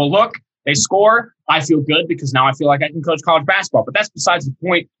horrible look. They score. I feel good because now I feel like I can coach college basketball. But that's besides the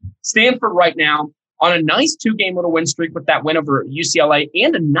point. Stanford right now on a nice 2-game little win streak with that win over UCLA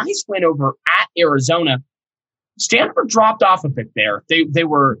and a nice win over at Arizona. Stanford dropped off a bit there. They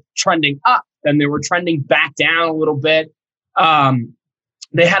were trending up, then they were trending back down a little bit.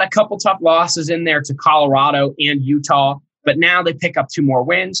 They had a couple tough losses in there to Colorado and Utah, but now they pick up 2 more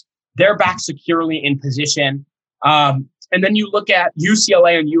wins. They're back securely in position. And then you look at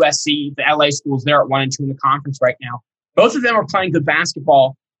UCLA and USC, the LA schools, they're at 1 and 2 in the conference right now. Both of them are playing good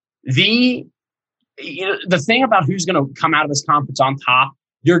basketball. The thing about who's going to come out of this conference on top,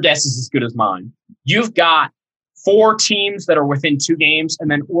 your guess is as good as mine. You've got 4 teams that are within 2 games,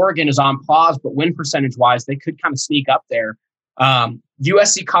 and then Oregon is on pause, but win percentage-wise, they could kind of sneak up there.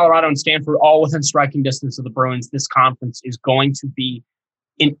 USC, Colorado, and Stanford all within striking distance of the Bruins. This conference is going to be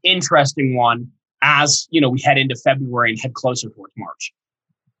an interesting one as we head into February and head closer towards March.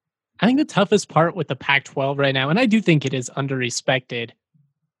 I think the toughest part with the Pac-12 right now, and I do think it is underrespected,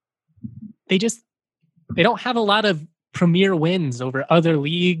 they don't have a lot of premier wins over other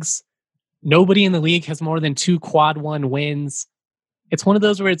leagues. Nobody in the league has more than 2 quad 1 wins. It's one of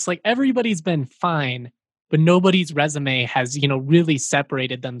those where it's like everybody's been fine, but nobody's resume has, really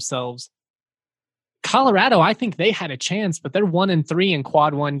separated themselves. Colorado, I think they had a chance, but they're 1 and 3 in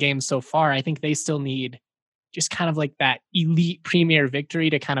quad 1 games so far. I think they still need just kind of like that elite premier victory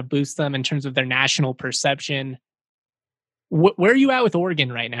to kind of boost them in terms of their national perception. Where are you at with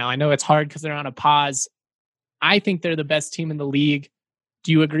Oregon right now? I know it's hard because they're on a pause. I think they're the best team in the league.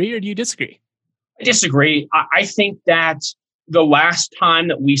 Do you agree or do you disagree? I disagree. I think that the last time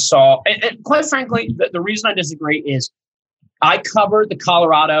that we saw, and quite frankly, the reason I disagree is I covered the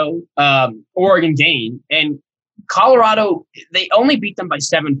Colorado Oregon game, and Colorado, they only beat them by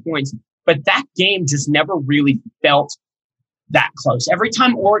 7 points, but that game just never really felt that close. Every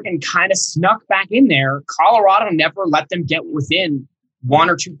time Oregon kind of snuck back in there, Colorado never let them get within 1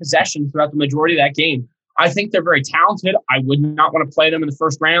 or 2 possessions throughout the majority of that game. I think they're very talented. I would not want to play them in the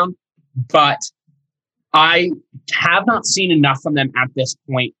first round, but I have not seen enough from them at this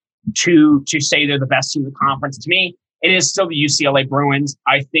point to say they're the best team in the conference. To me, it is still the UCLA Bruins.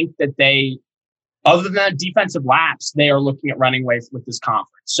 I think that they, other than that defensive lapse, they are looking at running away with this conference.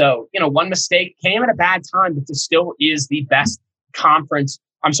 So, one mistake came at a bad time, but this still is the best conference.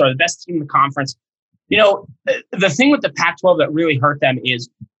 I'm sorry, the best team in the conference. The thing with the Pac-12 that really hurt them is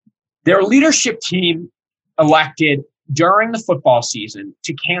their leadership team elected during the football season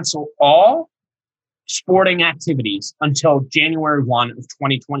to cancel all sporting activities until January 1 of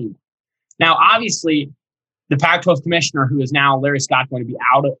 2021. Now, obviously, the Pac-12 commissioner, who is now Larry Scott, going to be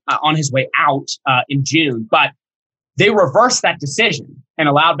out on his way out in June, but they reversed that decision and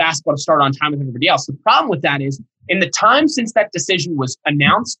allowed basketball to start on time with everybody else. The problem with that is, in the time since that decision was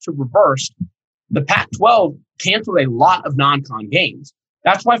announced to reverse, the Pac-12 canceled a lot of non-con games.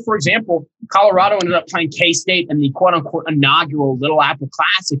 That's why, for example, Colorado ended up playing K-State in the quote-unquote inaugural Little Apple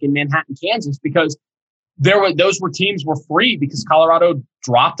Classic in Manhattan, Kansas, because those teams were free because Colorado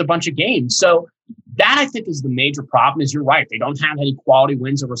dropped a bunch of games. So that, I think, is the major problem. Is you're right, they don't have any quality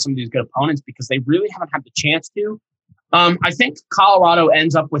wins over some of these good opponents because they really haven't had the chance to. I think Colorado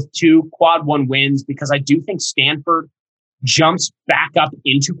ends up with 2 quad 1 wins because I do think Stanford jumps back up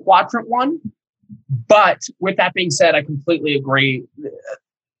into quadrant 1. But with that being said, I completely agree.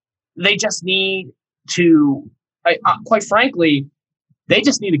 They just need to, quite frankly, they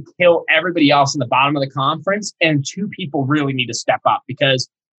just need to kill everybody else in the bottom of the conference, and 2 people really need to step up, because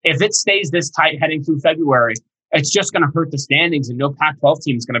if it stays this tight heading through February, it's just going to hurt the standings, and no Pac-12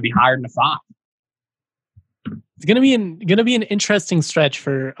 team is going to be higher than a 5. It's going to be an interesting stretch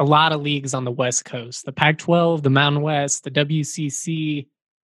for a lot of leagues on the West Coast. The Pac-12, the Mountain West, the WCC.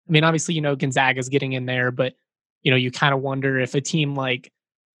 I mean, obviously, Gonzaga's getting in there, but, you kind of wonder if a team like,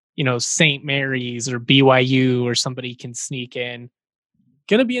 St. Mary's or BYU or somebody can sneak in.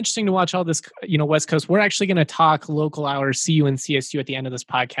 Going to be interesting to watch all this, West Coast. We're actually going to talk local hours, CU and CSU at the end of this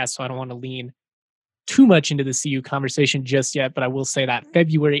podcast, so I don't want to lean too much into the CU conversation just yet, but I will say that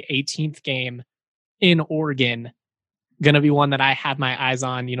February 18th game in Oregon, going to be one that I have my eyes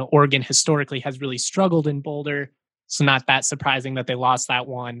on. Oregon historically has really struggled in Boulder, so not that surprising that they lost that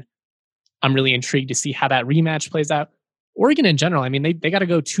one. I'm really intrigued to see how that rematch plays out. Oregon in general, I mean, they got to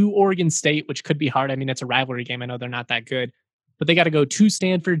go to Oregon State, which could be hard. I mean, it's a rivalry game. I know they're not that good, but they got to go to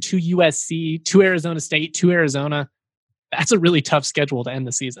Stanford, to USC, to Arizona State, to Arizona. That's a really tough schedule to end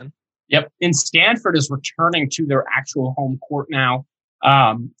the season. Yep. And Stanford is returning to their actual home court now.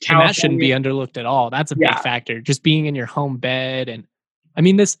 And that shouldn't be underlooked at all. That's a big factor. Just being in your home bed. And I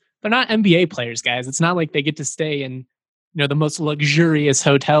mean, they're not NBA players, guys. It's not like they get to stay in, the most luxurious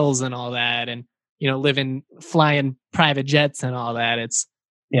hotels and all that, and, flying private jets and all that. It's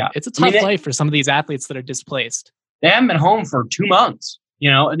a tough life for some of these athletes that are displaced. They haven't been home for 2 months,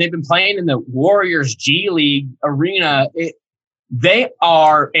 and they've been playing in the Warriors G League arena. They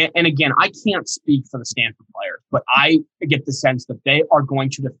are, and again, I can't speak for the Stanford players, but I get the sense that they are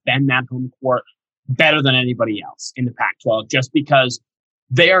going to defend that home court better than anybody else in the Pac-12, just because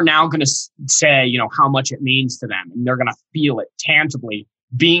they are now going to say, how much it means to them, and they're going to feel it tangibly.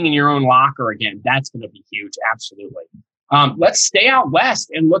 Being in your own locker again, that's going to be huge. Absolutely. Let's stay out west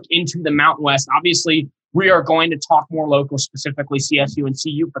and look into the Mountain West. Obviously, we are going to talk more local, specifically CSU and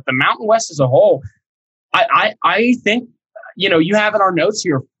CU, but the Mountain West as a whole, I think, you have in our notes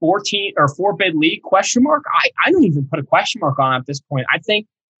here, 4-bid league question mark. I don't even put a question mark on at this point. I think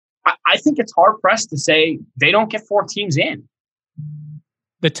it's hard pressed to say they don't get 4 teams in.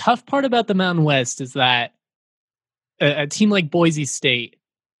 The tough part about the Mountain West is that a team like Boise State,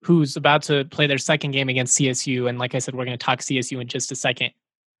 who's about to play their second game against CSU, and like I said, we're going to talk CSU in just a second,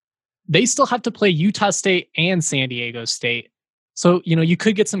 they still have to play Utah State and San Diego State. So, you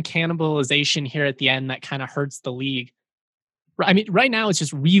could get some cannibalization here at the end that kind of hurts the league. I mean, right now it's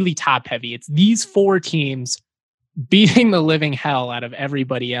just really top heavy. It's these 4 teams beating the living hell out of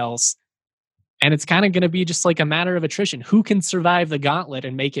everybody else. And it's kind of going to be just like a matter of attrition. Who can survive the gauntlet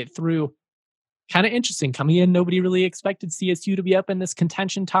and make it through? Kind of interesting. Coming in, nobody really expected CSU to be up in this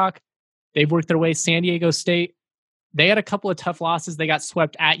contention talk. They've worked their way. San Diego State, they had a couple of tough losses. They got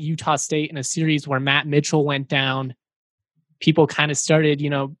swept at Utah State in a series where Matt Mitchell went down. People kind of started,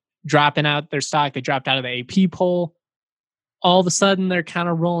 dropping out their stock. They dropped out of the AP poll. all of a sudden they're kind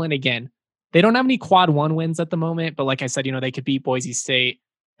of rolling again. They don't have any quad one wins at the moment, but like I said, they could beat Boise State.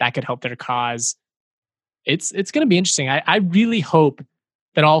 That could help their cause. It's going to be interesting. I really hope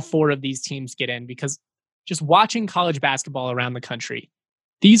that all 4 of these teams get in, because just watching college basketball around the country,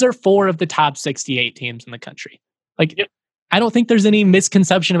 these are 4 of the top 68 teams in the country. Like, yep. I don't think there's any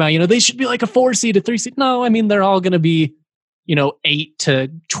misconception about, they should be like a 4 seed, a 3 seed. No, I mean, they're all going to be, 8 to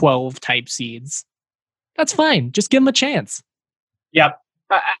 12 type seeds. That's fine. Just give them a chance. Yep.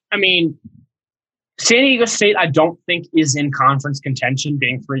 I mean, San Diego State, I don't think is in conference contention,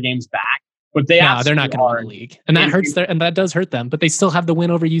 being 3 games back. But they're not going to win the league, and that hurts and that does hurt them. But they still have the win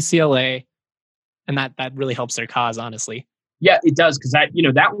over UCLA, and that really helps their cause, honestly. Yeah, it does, because that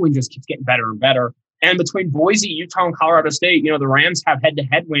win just keeps getting better and better. And between Boise, Utah, and Colorado State, the Rams have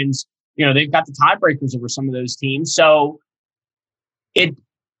head-to-head wins. They've got the tiebreakers over some of those teams. So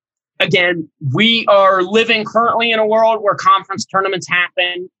we are living currently in a world where conference tournaments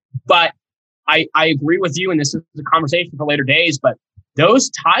happen. But I agree with you, and this is a conversation for later days, but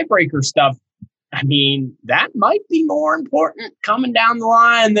those tiebreaker stuff, I mean, that might be more important coming down the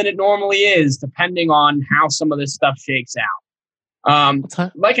line than it normally is, depending on how some of this stuff shakes out. I'll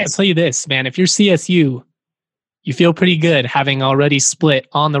tell you this, man, if you're CSU, you feel pretty good having already split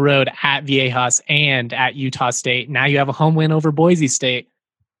on the road at Viejas and at Utah State. Now you have a home win over Boise State.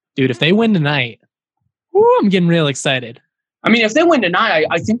 Dude, if they win tonight, I'm getting real excited. I mean, if they win tonight,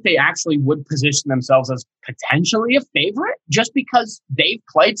 I think they actually would position themselves as potentially a favorite, just because they've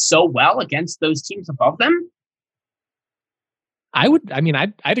played so well against those teams above them.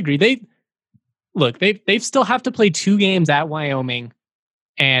 I'd agree. They still have to play 2 games at Wyoming,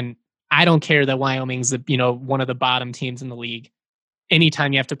 and I don't care that Wyoming's one of the bottom teams in the league.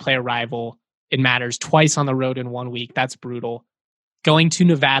 Anytime you have to play a rival, it matters. Twice on the road in 1 week, that's brutal. Going to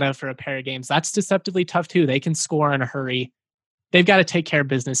Nevada for a pair of games, that's deceptively tough too. They can score in a hurry. They've got to take care of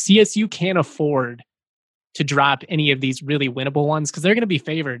business. CSU can't afford to drop any of these really winnable ones, because they're going to be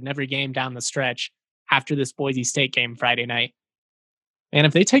favored in every game down the stretch after this Boise State game Friday night. And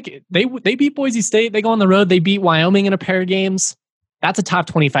if they beat Boise State, they go on the road, they beat Wyoming in a pair of games. That's a top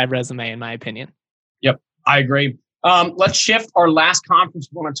 25 resume, in my opinion. Yep, I agree. Let's shift our last conference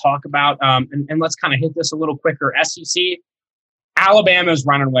we want to talk about, and let's kind of hit this a little quicker. SEC, Alabama's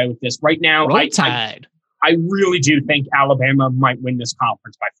running away with this right now. I really do think Alabama might win this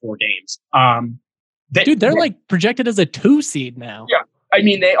conference by 4 games. They're like projected as a 2 seed now. Yeah, I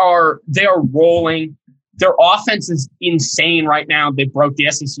mean they are rolling. Their offense is insane right now. They broke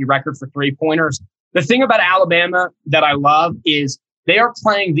the SEC record for 3-pointers. The thing about Alabama that I love is they are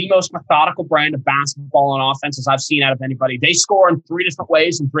playing the most methodical brand of basketball on offense as I've seen out of anybody. They score in 3 different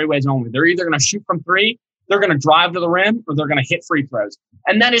ways and 3 ways only. They're either going to shoot from 3, they're going to drive to the rim, or they're going to hit free throws.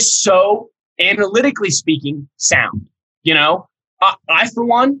 And that is so, analytically speaking, sound. I for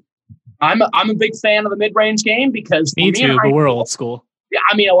one, I'm a big fan of the mid-range game, because me too, but we're old school. Yeah,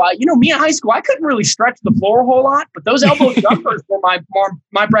 I mean, me in high school, I couldn't really stretch the floor a whole lot, but those elbow jumpers were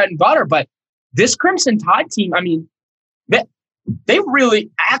my bread and butter. But this Crimson Tide team, I mean, they really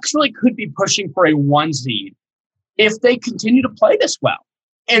actually could be pushing for a 1 seed if they continue to play this well,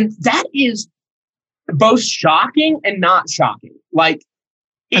 and that is both shocking and not shocking. I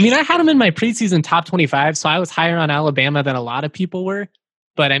had them in my preseason top 25, so I was higher on Alabama than a lot of people were.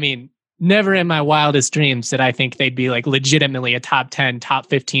 But I mean, never in my wildest dreams did I think they'd be legitimately a top 10, top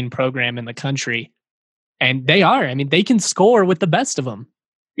 15 program in the country. And they are. I mean, they can score with the best of them.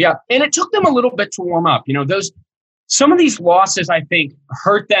 Yeah, and it took them a little bit to warm up. Some of these losses, I think,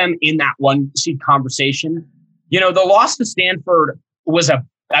 hurt them in that 1 seed conversation. The loss to Stanford was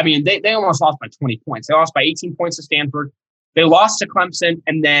they almost lost by 20 points. They lost by 18 points to Stanford. They lost to Clemson,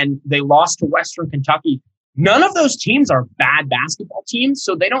 and then they lost to Western Kentucky. None of those teams are bad basketball teams,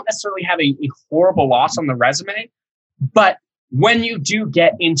 so they don't necessarily have a horrible loss on the resume. But when you do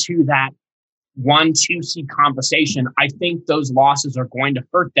get into that 1-2 seed conversation, I think those losses are going to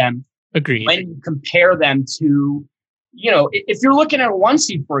hurt them. Agreed. When you compare them to, if you're looking at a 1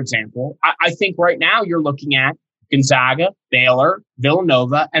 seed, for example, I think right now you're looking at Gonzaga, Baylor,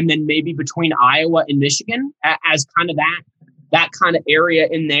 Villanova, and then maybe between Iowa and Michigan as kind of that kind of area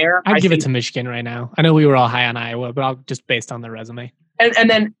in there. I'd give it to Michigan right now. I know we were all high on Iowa, but I'll just based on the resume. And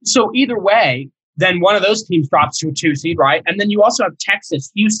then, so either way, then one of those teams drops to a 2 seed, right? And then you also have Texas,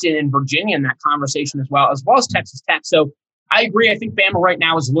 Houston, and Virginia in that conversation as well as Texas Tech. So I agree. I think Bama right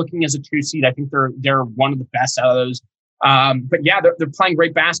now is looking as a 2 seed. I think they're one of the best out of those. But yeah, they're playing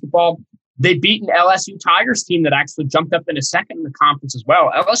great basketball. They beat an LSU Tigers team that actually jumped up into second in the conference as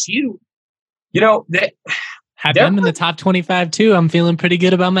well. LSU, had them in the top 25 too. I'm feeling pretty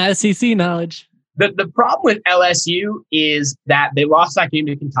good about my SEC knowledge. The problem with LSU is that they lost that game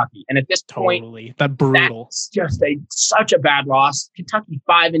to Kentucky. And at this point, totally. That brutal. That's just such a bad loss. Kentucky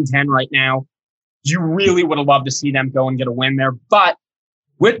 5-10 right now. You really would have loved to see them go and get a win there. But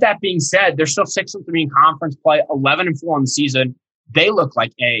with that being said, they're still 6-3 in conference play, 11-4 on the season. They look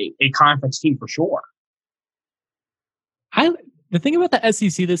like a conference team for sure. The thing about the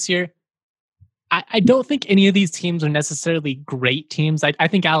SEC this year, I don't think any of these teams are necessarily great teams. I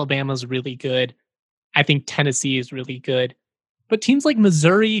think Alabama's really good. I think Tennessee is really good. But teams like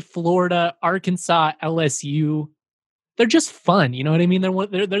Missouri, Florida, Arkansas, LSU, they're just fun. You know what I mean?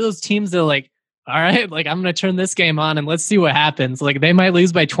 They're those teams that are like, all right, like I'm going to turn this game on and let's see what happens. Like they might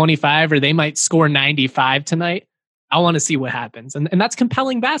lose by 25 or they might score 95 tonight. I want to see what happens. And that's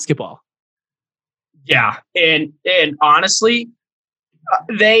compelling basketball. Yeah. And honestly,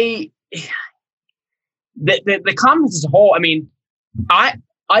 the conference as a whole, I mean, I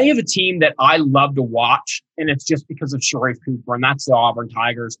have a team that I love to watch, and it's just because of Sharife Cooper, and that's the Auburn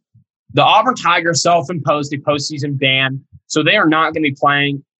Tigers. The Auburn Tigers self-imposed a postseason ban, so they are not going to be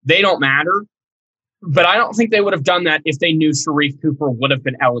playing. They don't matter, but I don't think they would have done that if they knew Sharife Cooper would have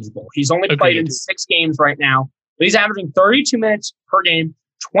been eligible. He's only played in 6 games right now, but he's averaging 32 minutes per game,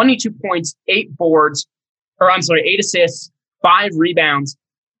 22 points, 8 assists, 5 rebounds.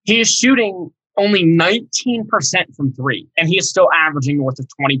 He is shooting only 19% from 3, and he is still averaging north of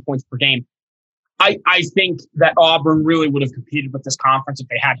 20 points per game. I think that Auburn really would have competed with this conference if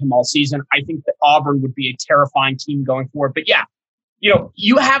they had him all season. I think that Auburn would be a terrifying team going forward. But yeah,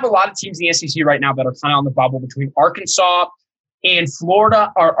 you have a lot of teams in the SEC right now that are kind of on the bubble. Between Arkansas and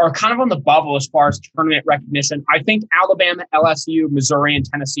Florida are kind of on the bubble as far as tournament recognition. I think Alabama, LSU, Missouri, and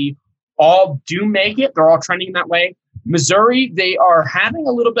Tennessee all do make it. They're all trending that way. Missouri, they are having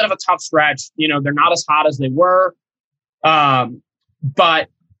a little bit of a tough stretch. They're not as hot as they were. But,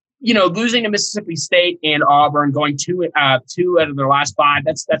 losing to Mississippi State and Auburn, going two out of their last 5,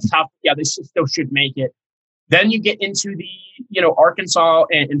 that's tough. Yeah, they still should make it. Then you get into the, Arkansas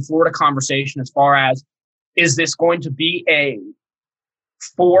and Florida conversation as far as, is this going to be a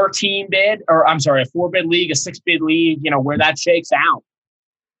 4-team bid, or a 4-bid league, a 6-bid league, where that shakes out?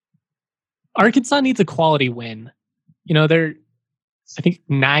 Arkansas needs a quality win. They're, I think,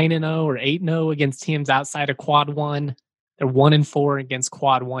 9-0 or 8-0 against teams outside of Quad 1. They're 1-4 against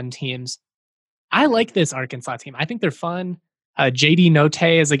Quad 1 teams. I like this Arkansas team. I think they're fun. JD Note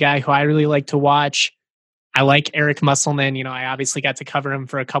is a guy who I really like to watch. I like Eric Musselman. I obviously got to cover him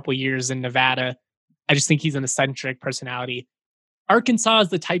for a couple years in Nevada. I just think he's an eccentric personality. Arkansas is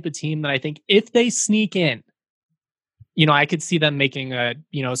the type of team that I think if they sneak in, I could see them making a,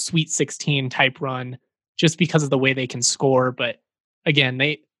 Sweet 16 type run just because of the way they can score. But again,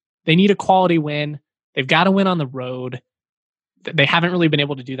 they need a quality win. They've got to win on the road. They haven't really been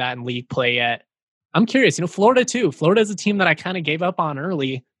able to do that in league play yet. I'm curious, Florida too. Florida is a team that I kind of gave up on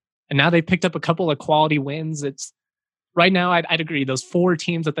early, and now they picked up a couple of quality wins. It's right now, I'd agree. Those 4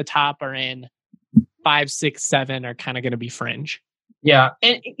 teams at the top are in 5, 6, 7 are kind of going to be fringe. Yeah.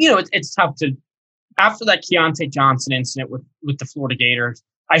 And, it's tough to, after that Keontae Johnson incident with the Florida Gators,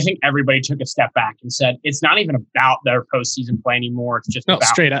 I think everybody took a step back and said, it's not even about their postseason play anymore. It's just about,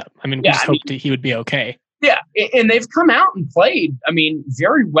 straight up. We just hoped he would be okay. Yeah. And they've come out and played,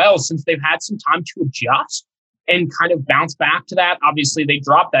 very well since they've had some time to adjust and kind of bounce back to that. Obviously, they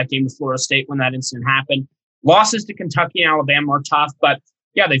dropped that game to Florida State when that incident happened. Losses to Kentucky and Alabama are tough, but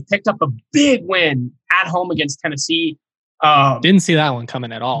yeah, they've picked up a big win at home against Tennessee. Didn't see that one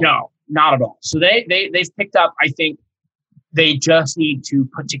coming at all. No, not at all. So they've picked up, I think, they just need to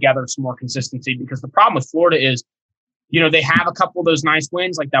put together some more consistency, because the problem with Florida is, they have a couple of those nice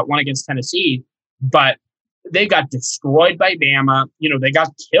wins like that one against Tennessee, but they got destroyed by Bama. They got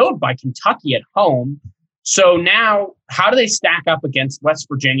killed by Kentucky at home. So now how do they stack up against West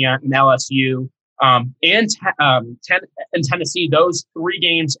Virginia and LSU and Tennessee? Those 3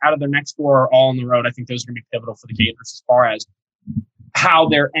 games out of their next 4 are all on the road. I think those are going to be pivotal for the Gators as far as how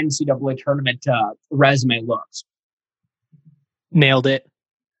their NCAA tournament resume looks. Nailed it.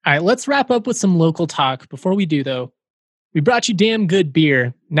 All right, let's wrap up with some local talk. Before we do, though, we brought you damn good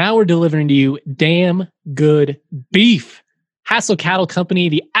beer. Now we're delivering to you damn good beef. Hassel Cattle Company,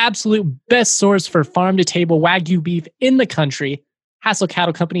 the absolute best source for farm-to-table Wagyu beef in the country. Hassel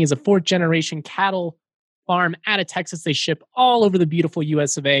Cattle Company is a 4th-generation cattle farm out of Texas. They ship all over the beautiful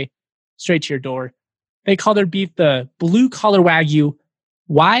US of A, straight to your door. They call their beef the blue-collar Wagyu.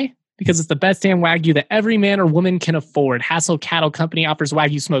 Why? Because it's the best damn Wagyu that every man or woman can afford. Hassel Cattle Company offers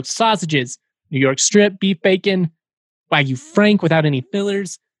Wagyu smoked sausages, New York strip, beef bacon, Wagyu Frank without any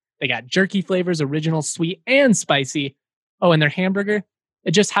fillers. They got jerky flavors, original, sweet, and spicy. Oh, and their hamburger?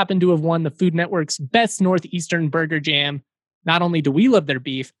 It just happened to have won the Food Network's Best Northeastern Burger Jam. Not only do we love their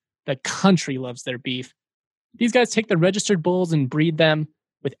beef, the country loves their beef. These guys take the registered bulls and breed them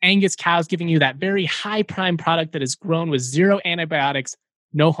with Angus cows, giving you that very high prime product that is grown with zero antibiotics,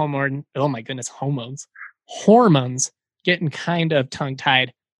 no hormones. Oh my goodness, hormones. Getting kind of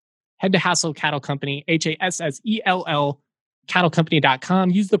tongue-tied. Head to Hassel Cattle Company, HASSELL,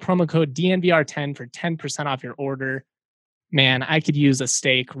 cattlecompany.com. Use the promo code DNVR10 for 10% off your order. Man, I could use a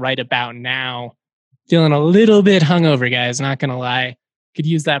steak right about now. Feeling a little bit hungover, guys, not going to lie. Could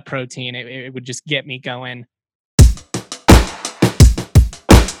use that protein. It would just get me going.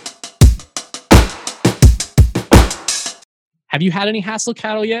 Have you had any Hassel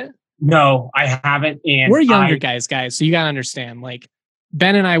cattle yet? No, I haven't. And we're younger guys, so you got to understand, like,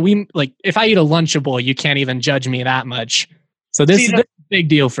 Ben and I, if I eat a Lunchable, you can't even judge me that much. So this is a big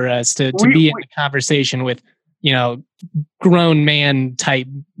deal for us to be in a conversation with, grown man type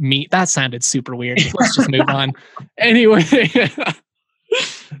meat. That sounded super weird. Let's just move on. Anyway,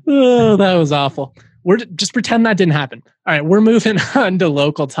 oh, that was awful. We're just pretend that didn't happen. All right, we're moving on to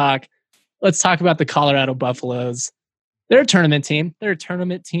local talk. Let's talk about the Colorado Buffaloes. They're a tournament team.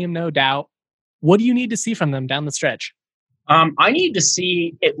 No doubt. What do you need to see from them down the stretch? I need to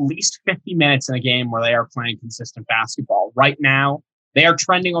see at least 50 minutes in a game where they are playing consistent basketball. Right now, they are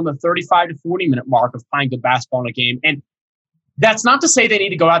trending on the 35 to 40 minute mark of playing good basketball in a game. And that's not to say they need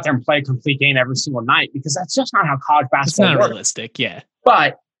to go out there and play a complete game every single night, because that's just not how college basketball works. It's not realistic, yeah.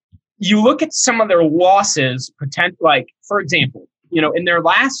 But you look at some of their losses, for example, in their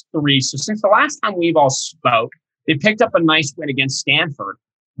last three, so since the last time we've all spoke, they picked up a nice win against Stanford,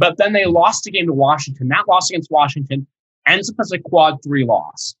 but then they lost a game to Washington. That loss against Washington ends up as a quad 3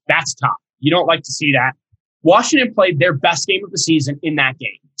 loss. That's tough. You don't like to see that. Washington played their best game of the season in that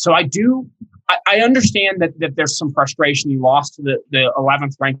game. So I understand that there's some frustration. You lost to the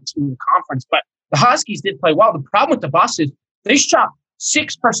 11th ranked team in the conference, but the Huskies did play well. The problem with the Buffs is they shot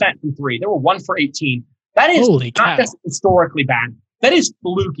 6% from three. They were 1 for 18. That is not just historically bad. That is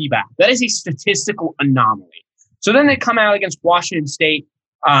fluky bad. That is a statistical anomaly. So then they come out against Washington State,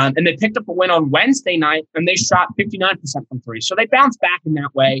 and they picked up a win on Wednesday night, and they shot 59% from three. So they bounced back in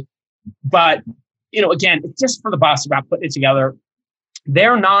that way. But, again, it's just for the Buffs about putting it together.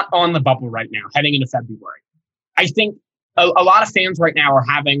 They're not on the bubble right now, heading into February. I think a lot of fans right now are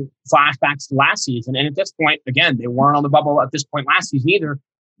having flashbacks to last season. And at this point, again, they weren't on the bubble at this point last season either.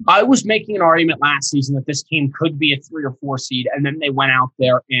 I was making an argument last season that this team could be a 3 or 4 seed, and then they went out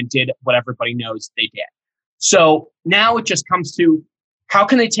there and did what everybody knows they did. So now it just comes to, how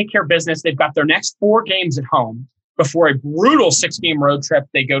can they take care of business? They've got their next 4 games at home before a brutal 6-game road trip.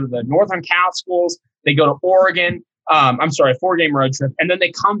 They go to the Northern Cal schools. They go to Oregon. A 4-game road trip. And then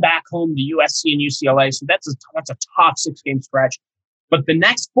they come back home to USC and UCLA. So that's a tough 6-game stretch. But the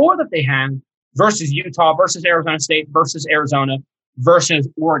next 4 that they have versus Utah, versus Arizona State, versus Arizona, versus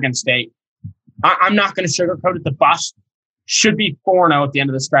Oregon State, I'm not going to sugarcoat it. The Buffs should be 4-0 at the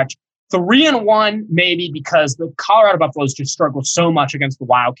end of the stretch. 3-1 maybe, because the Colorado Buffaloes just struggle so much against the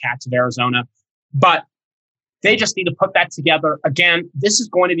Wildcats of Arizona. But they just need to put that together. Again, this is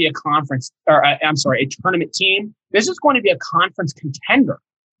going to be a tournament team. This is going to be a conference contender.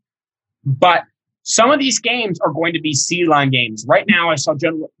 But some of these games are going to be seed line games. Right now, I saw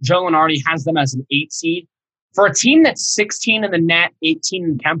Joe Lunardi has them as an 8 seed. For a team that's 16 in the net, 18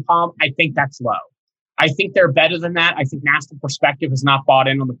 in KenPom, I think that's low. I think they're better than that. I think National Perspective has not bought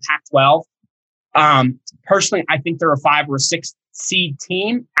in on the Pac-12. Personally, I think they're a 5 or a 6 seed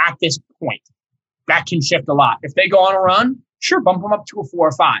team at this point. That can shift a lot. If they go on a run, sure, bump them up to a 4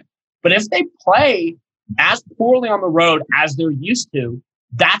 or 5. But if they play as poorly on the road as they're used to,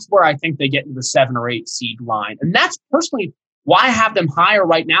 that's where I think they get into the 7 or 8 seed line. And that's personally why I have them higher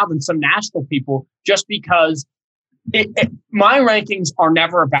right now than some national people, just because my rankings are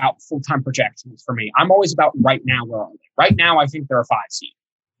never about full-time projections for me. I'm always about right now, where are they? Right now, I think they're a 5 seed.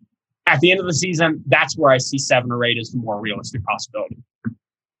 At the end of the season, that's where I see 7 or 8 as the more realistic possibility.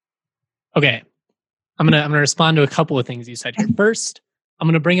 Okay. I'm gonna respond to a couple of things you said here. First, I'm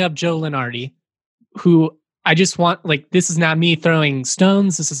gonna bring up Joe Lunardi, who I just want, this is not me throwing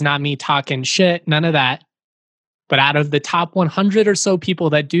stones. This is not me talking shit. None of that. But out of the top 100 or so people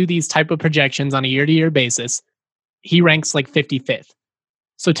that do these type of projections on a year-to-year basis, he ranks 55th.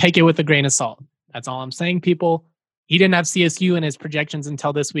 So take it with a grain of salt. That's all I'm saying, people. He didn't have CSU in his projections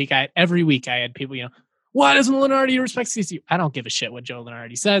until this week. Every week I had people, why doesn't Lunardi respect CSU? I don't give a shit what Joe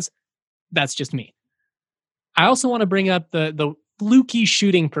Lunardi says. That's just me. I also want to bring up the fluky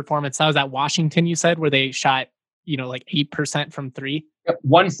shooting performance. That was at Washington, you said, where they shot, 8% from 3. Yep,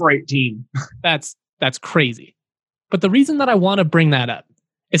 1 for 18. That's crazy. But the reason that I want to bring that up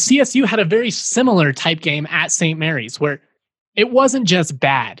CSU had a very similar type game at St. Mary's where it wasn't just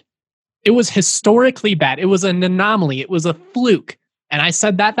bad. It was historically bad. It was an anomaly. It was a fluke. And I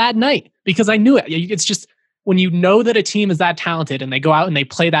said that night because I knew it. It's just when you know that a team is that talented and they go out and they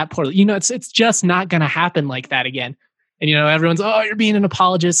play that poorly, it's just not going to happen like that again. And, everyone's, oh, you're being an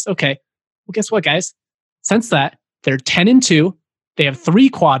apologist. Okay. Well, guess what, guys? Since that, they're 10-2. They have 3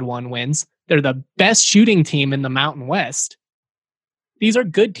 quad 1 wins. They're the best shooting team in the Mountain West. These are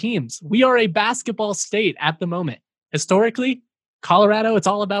good teams. We are a basketball state at the moment. Historically, Colorado, it's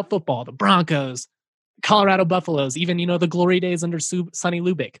all about football. The Broncos, Colorado Buffaloes, even, the glory days under Sonny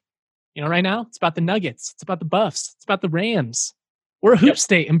Lubick. Right now, it's about the Nuggets. It's about the Buffs. It's about the Rams. We're a hoop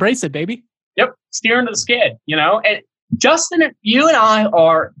state. Embrace it, baby. Yep. Steering to the skid, And Justin, you and I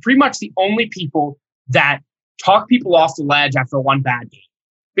are pretty much the only people that talk people off the ledge after one bad game.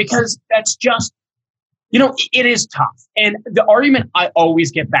 Because that's just, it is tough. And the argument I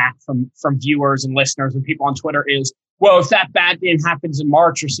always get back from viewers and listeners and people on Twitter is, well, if that bad game happens in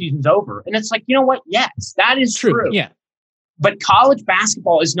March, your season's over. And it's like, you know what? Yes, that is true. Yeah. But college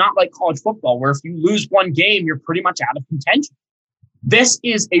basketball is not like college football, where if you lose one game, you're pretty much out of contention. This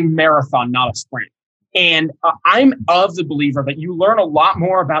is a marathon, not a sprint. And I'm of the believer that you learn a lot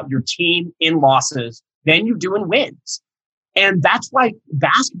more about your team in losses than you do in wins. And that's why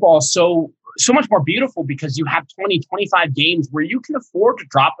basketball is so much more beautiful, because you have 20, 25 games where you can afford to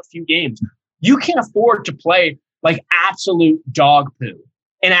drop a few games. You can afford to play like absolute dog poo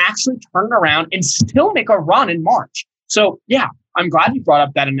and actually turn around and still make a run in March. So yeah, I'm glad you brought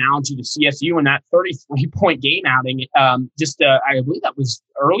up that analogy to CSU and that 33-point game outing. I believe that was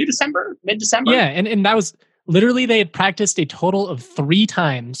early December, mid-December. Yeah, and that was literally, they had practiced a total of 3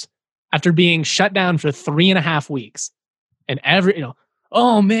 times after being shut down for 3.5 weeks. And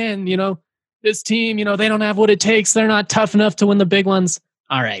oh man, this team, they don't have what it takes. They're not tough enough to win the big ones.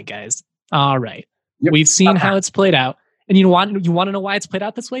 All right, guys. All right. Yep. We've seen how it's played out. And you want to know why it's played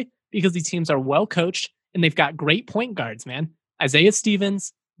out this way? Because these teams are well coached and they've got great point guards, man. Isaiah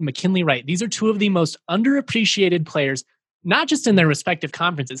Stevens, McKinley Wright. These are 2 of the most underappreciated players, not just in their respective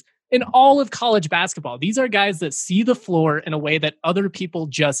conferences, in all of college basketball. These are guys that see the floor in a way that other people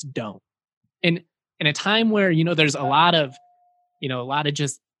just don't. And in a time where, there's a lot of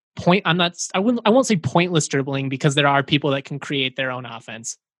just I won't say pointless dribbling, because there are people that can create their own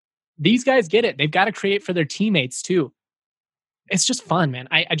offense. These guys get it. They've got to create for their teammates too. It's just fun, man.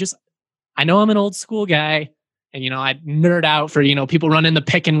 I know I'm an old school guy, and I nerd out for people running the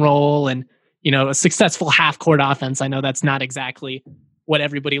pick and roll and a successful half court offense. I know that's not exactly what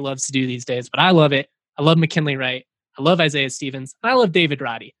everybody loves to do these days, but I love it. I love McKinley Wright. I love Isaiah Stevens. And I love David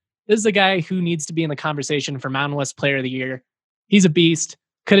Roddy. This is a guy who needs to be in the conversation for Mountain West Player of the Year. He's a beast.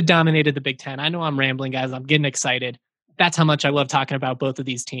 Could have dominated the Big Ten. I know I'm rambling, guys. I'm getting excited. That's how much I love talking about both of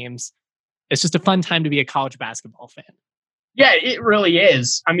these teams. It's just a fun time to be a college basketball fan. Yeah, it really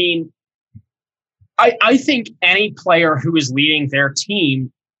is. I mean, I think any player who is leading their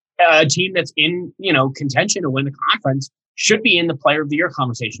team, a team that's in, contention to win the conference, should be in the Player of the Year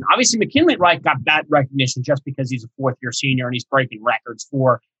conversation. Obviously, McKinley Wright got that recognition just because he's a 4th-year senior and he's breaking records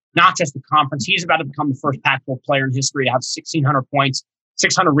for not just the conference. He's about to become the first Pac-12 player in history to have 1,600 points,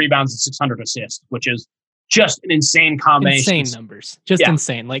 600 rebounds, and 600 assists, which is just an insane combination. Insane numbers. Just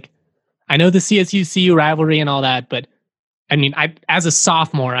insane. Like, I know the CSU-CU rivalry and all that, but I mean, as a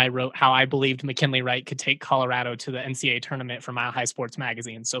sophomore, I wrote how I believed McKinley Wright could take Colorado to the NCAA tournament for Mile High Sports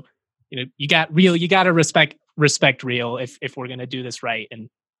Magazine. So, you got to respect Real if we're going to do this right. And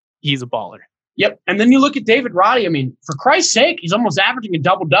he's a baller. Yep. And then you look at David Roddy. I mean, for Christ's sake, he's almost averaging a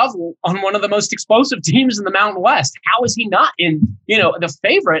double-double on one of the most explosive teams in the Mountain West. How is he not in, the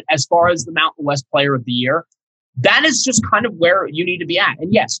favorite as far as the Mountain West Player of the Year? That is just kind of where you need to be at.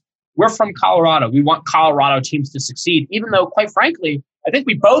 And yes, we're from Colorado. We want Colorado teams to succeed, even though, quite frankly, I think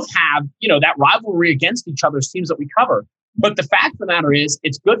we both have, that rivalry against each other's teams that we cover. But the fact of the matter is,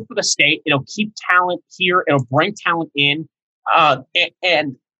 it's good for the state. It'll keep talent here. It'll bring talent in.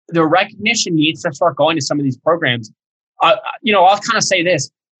 And the recognition needs to start going to some of these programs. I'll kind of say this.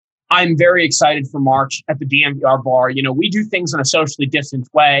 I'm very excited for March at the DMVR bar. We do things in a socially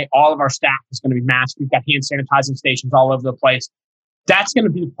distanced way. All of our staff is going to be masked. We've got hand sanitizing stations all over the place. That's going to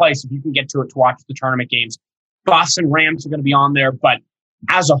be the place, if you can get to it, to watch the tournament games. Buffs and Rams are going to be on there, but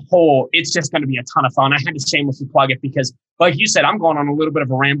as a whole, it's just going to be a ton of fun. I had to shamelessly plug it because, like you said, I'm going on a little bit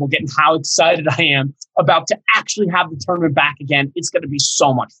of a ramble, getting how excited I am about to actually have the tournament back again. It's going to be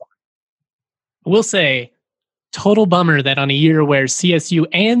so much fun. I will say, total bummer that on a year where CSU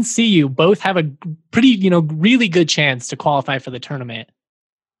and CU both have a pretty, really good chance to qualify for the tournament,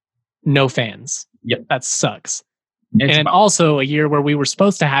 no fans. Yep. That sucks. And also a year where we were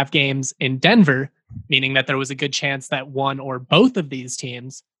supposed to have games in Denver, meaning that there was a good chance that one or both of these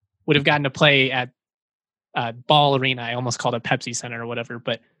teams would have gotten to play at Ball Arena. I almost called it Pepsi Center or whatever,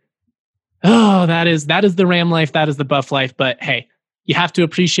 but that is the Ram life. That is the Buff life. But hey, you have to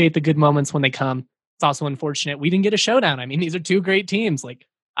appreciate the good moments when they come. It's also unfortunate we didn't get a showdown. I mean, these are two great teams. Like,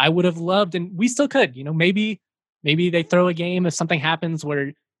 I would have loved, and we still could, maybe they throw a game if something happens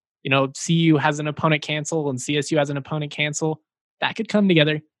where, CU has an opponent cancel and CSU has an opponent cancel. That could come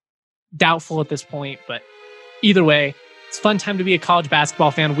together. Doubtful at this point, but either way, it's a fun time to be a college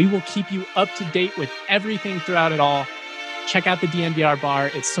basketball fan. We will keep you up to date with everything throughout it all. Check out the DNVR bar.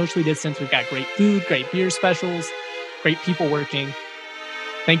 It's socially distanced. We've got great food, great beer specials, great people working.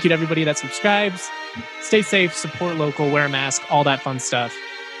 Thank you to everybody that subscribes. Stay safe, support local, wear a mask, all that fun stuff.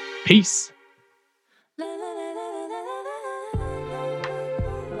 Peace.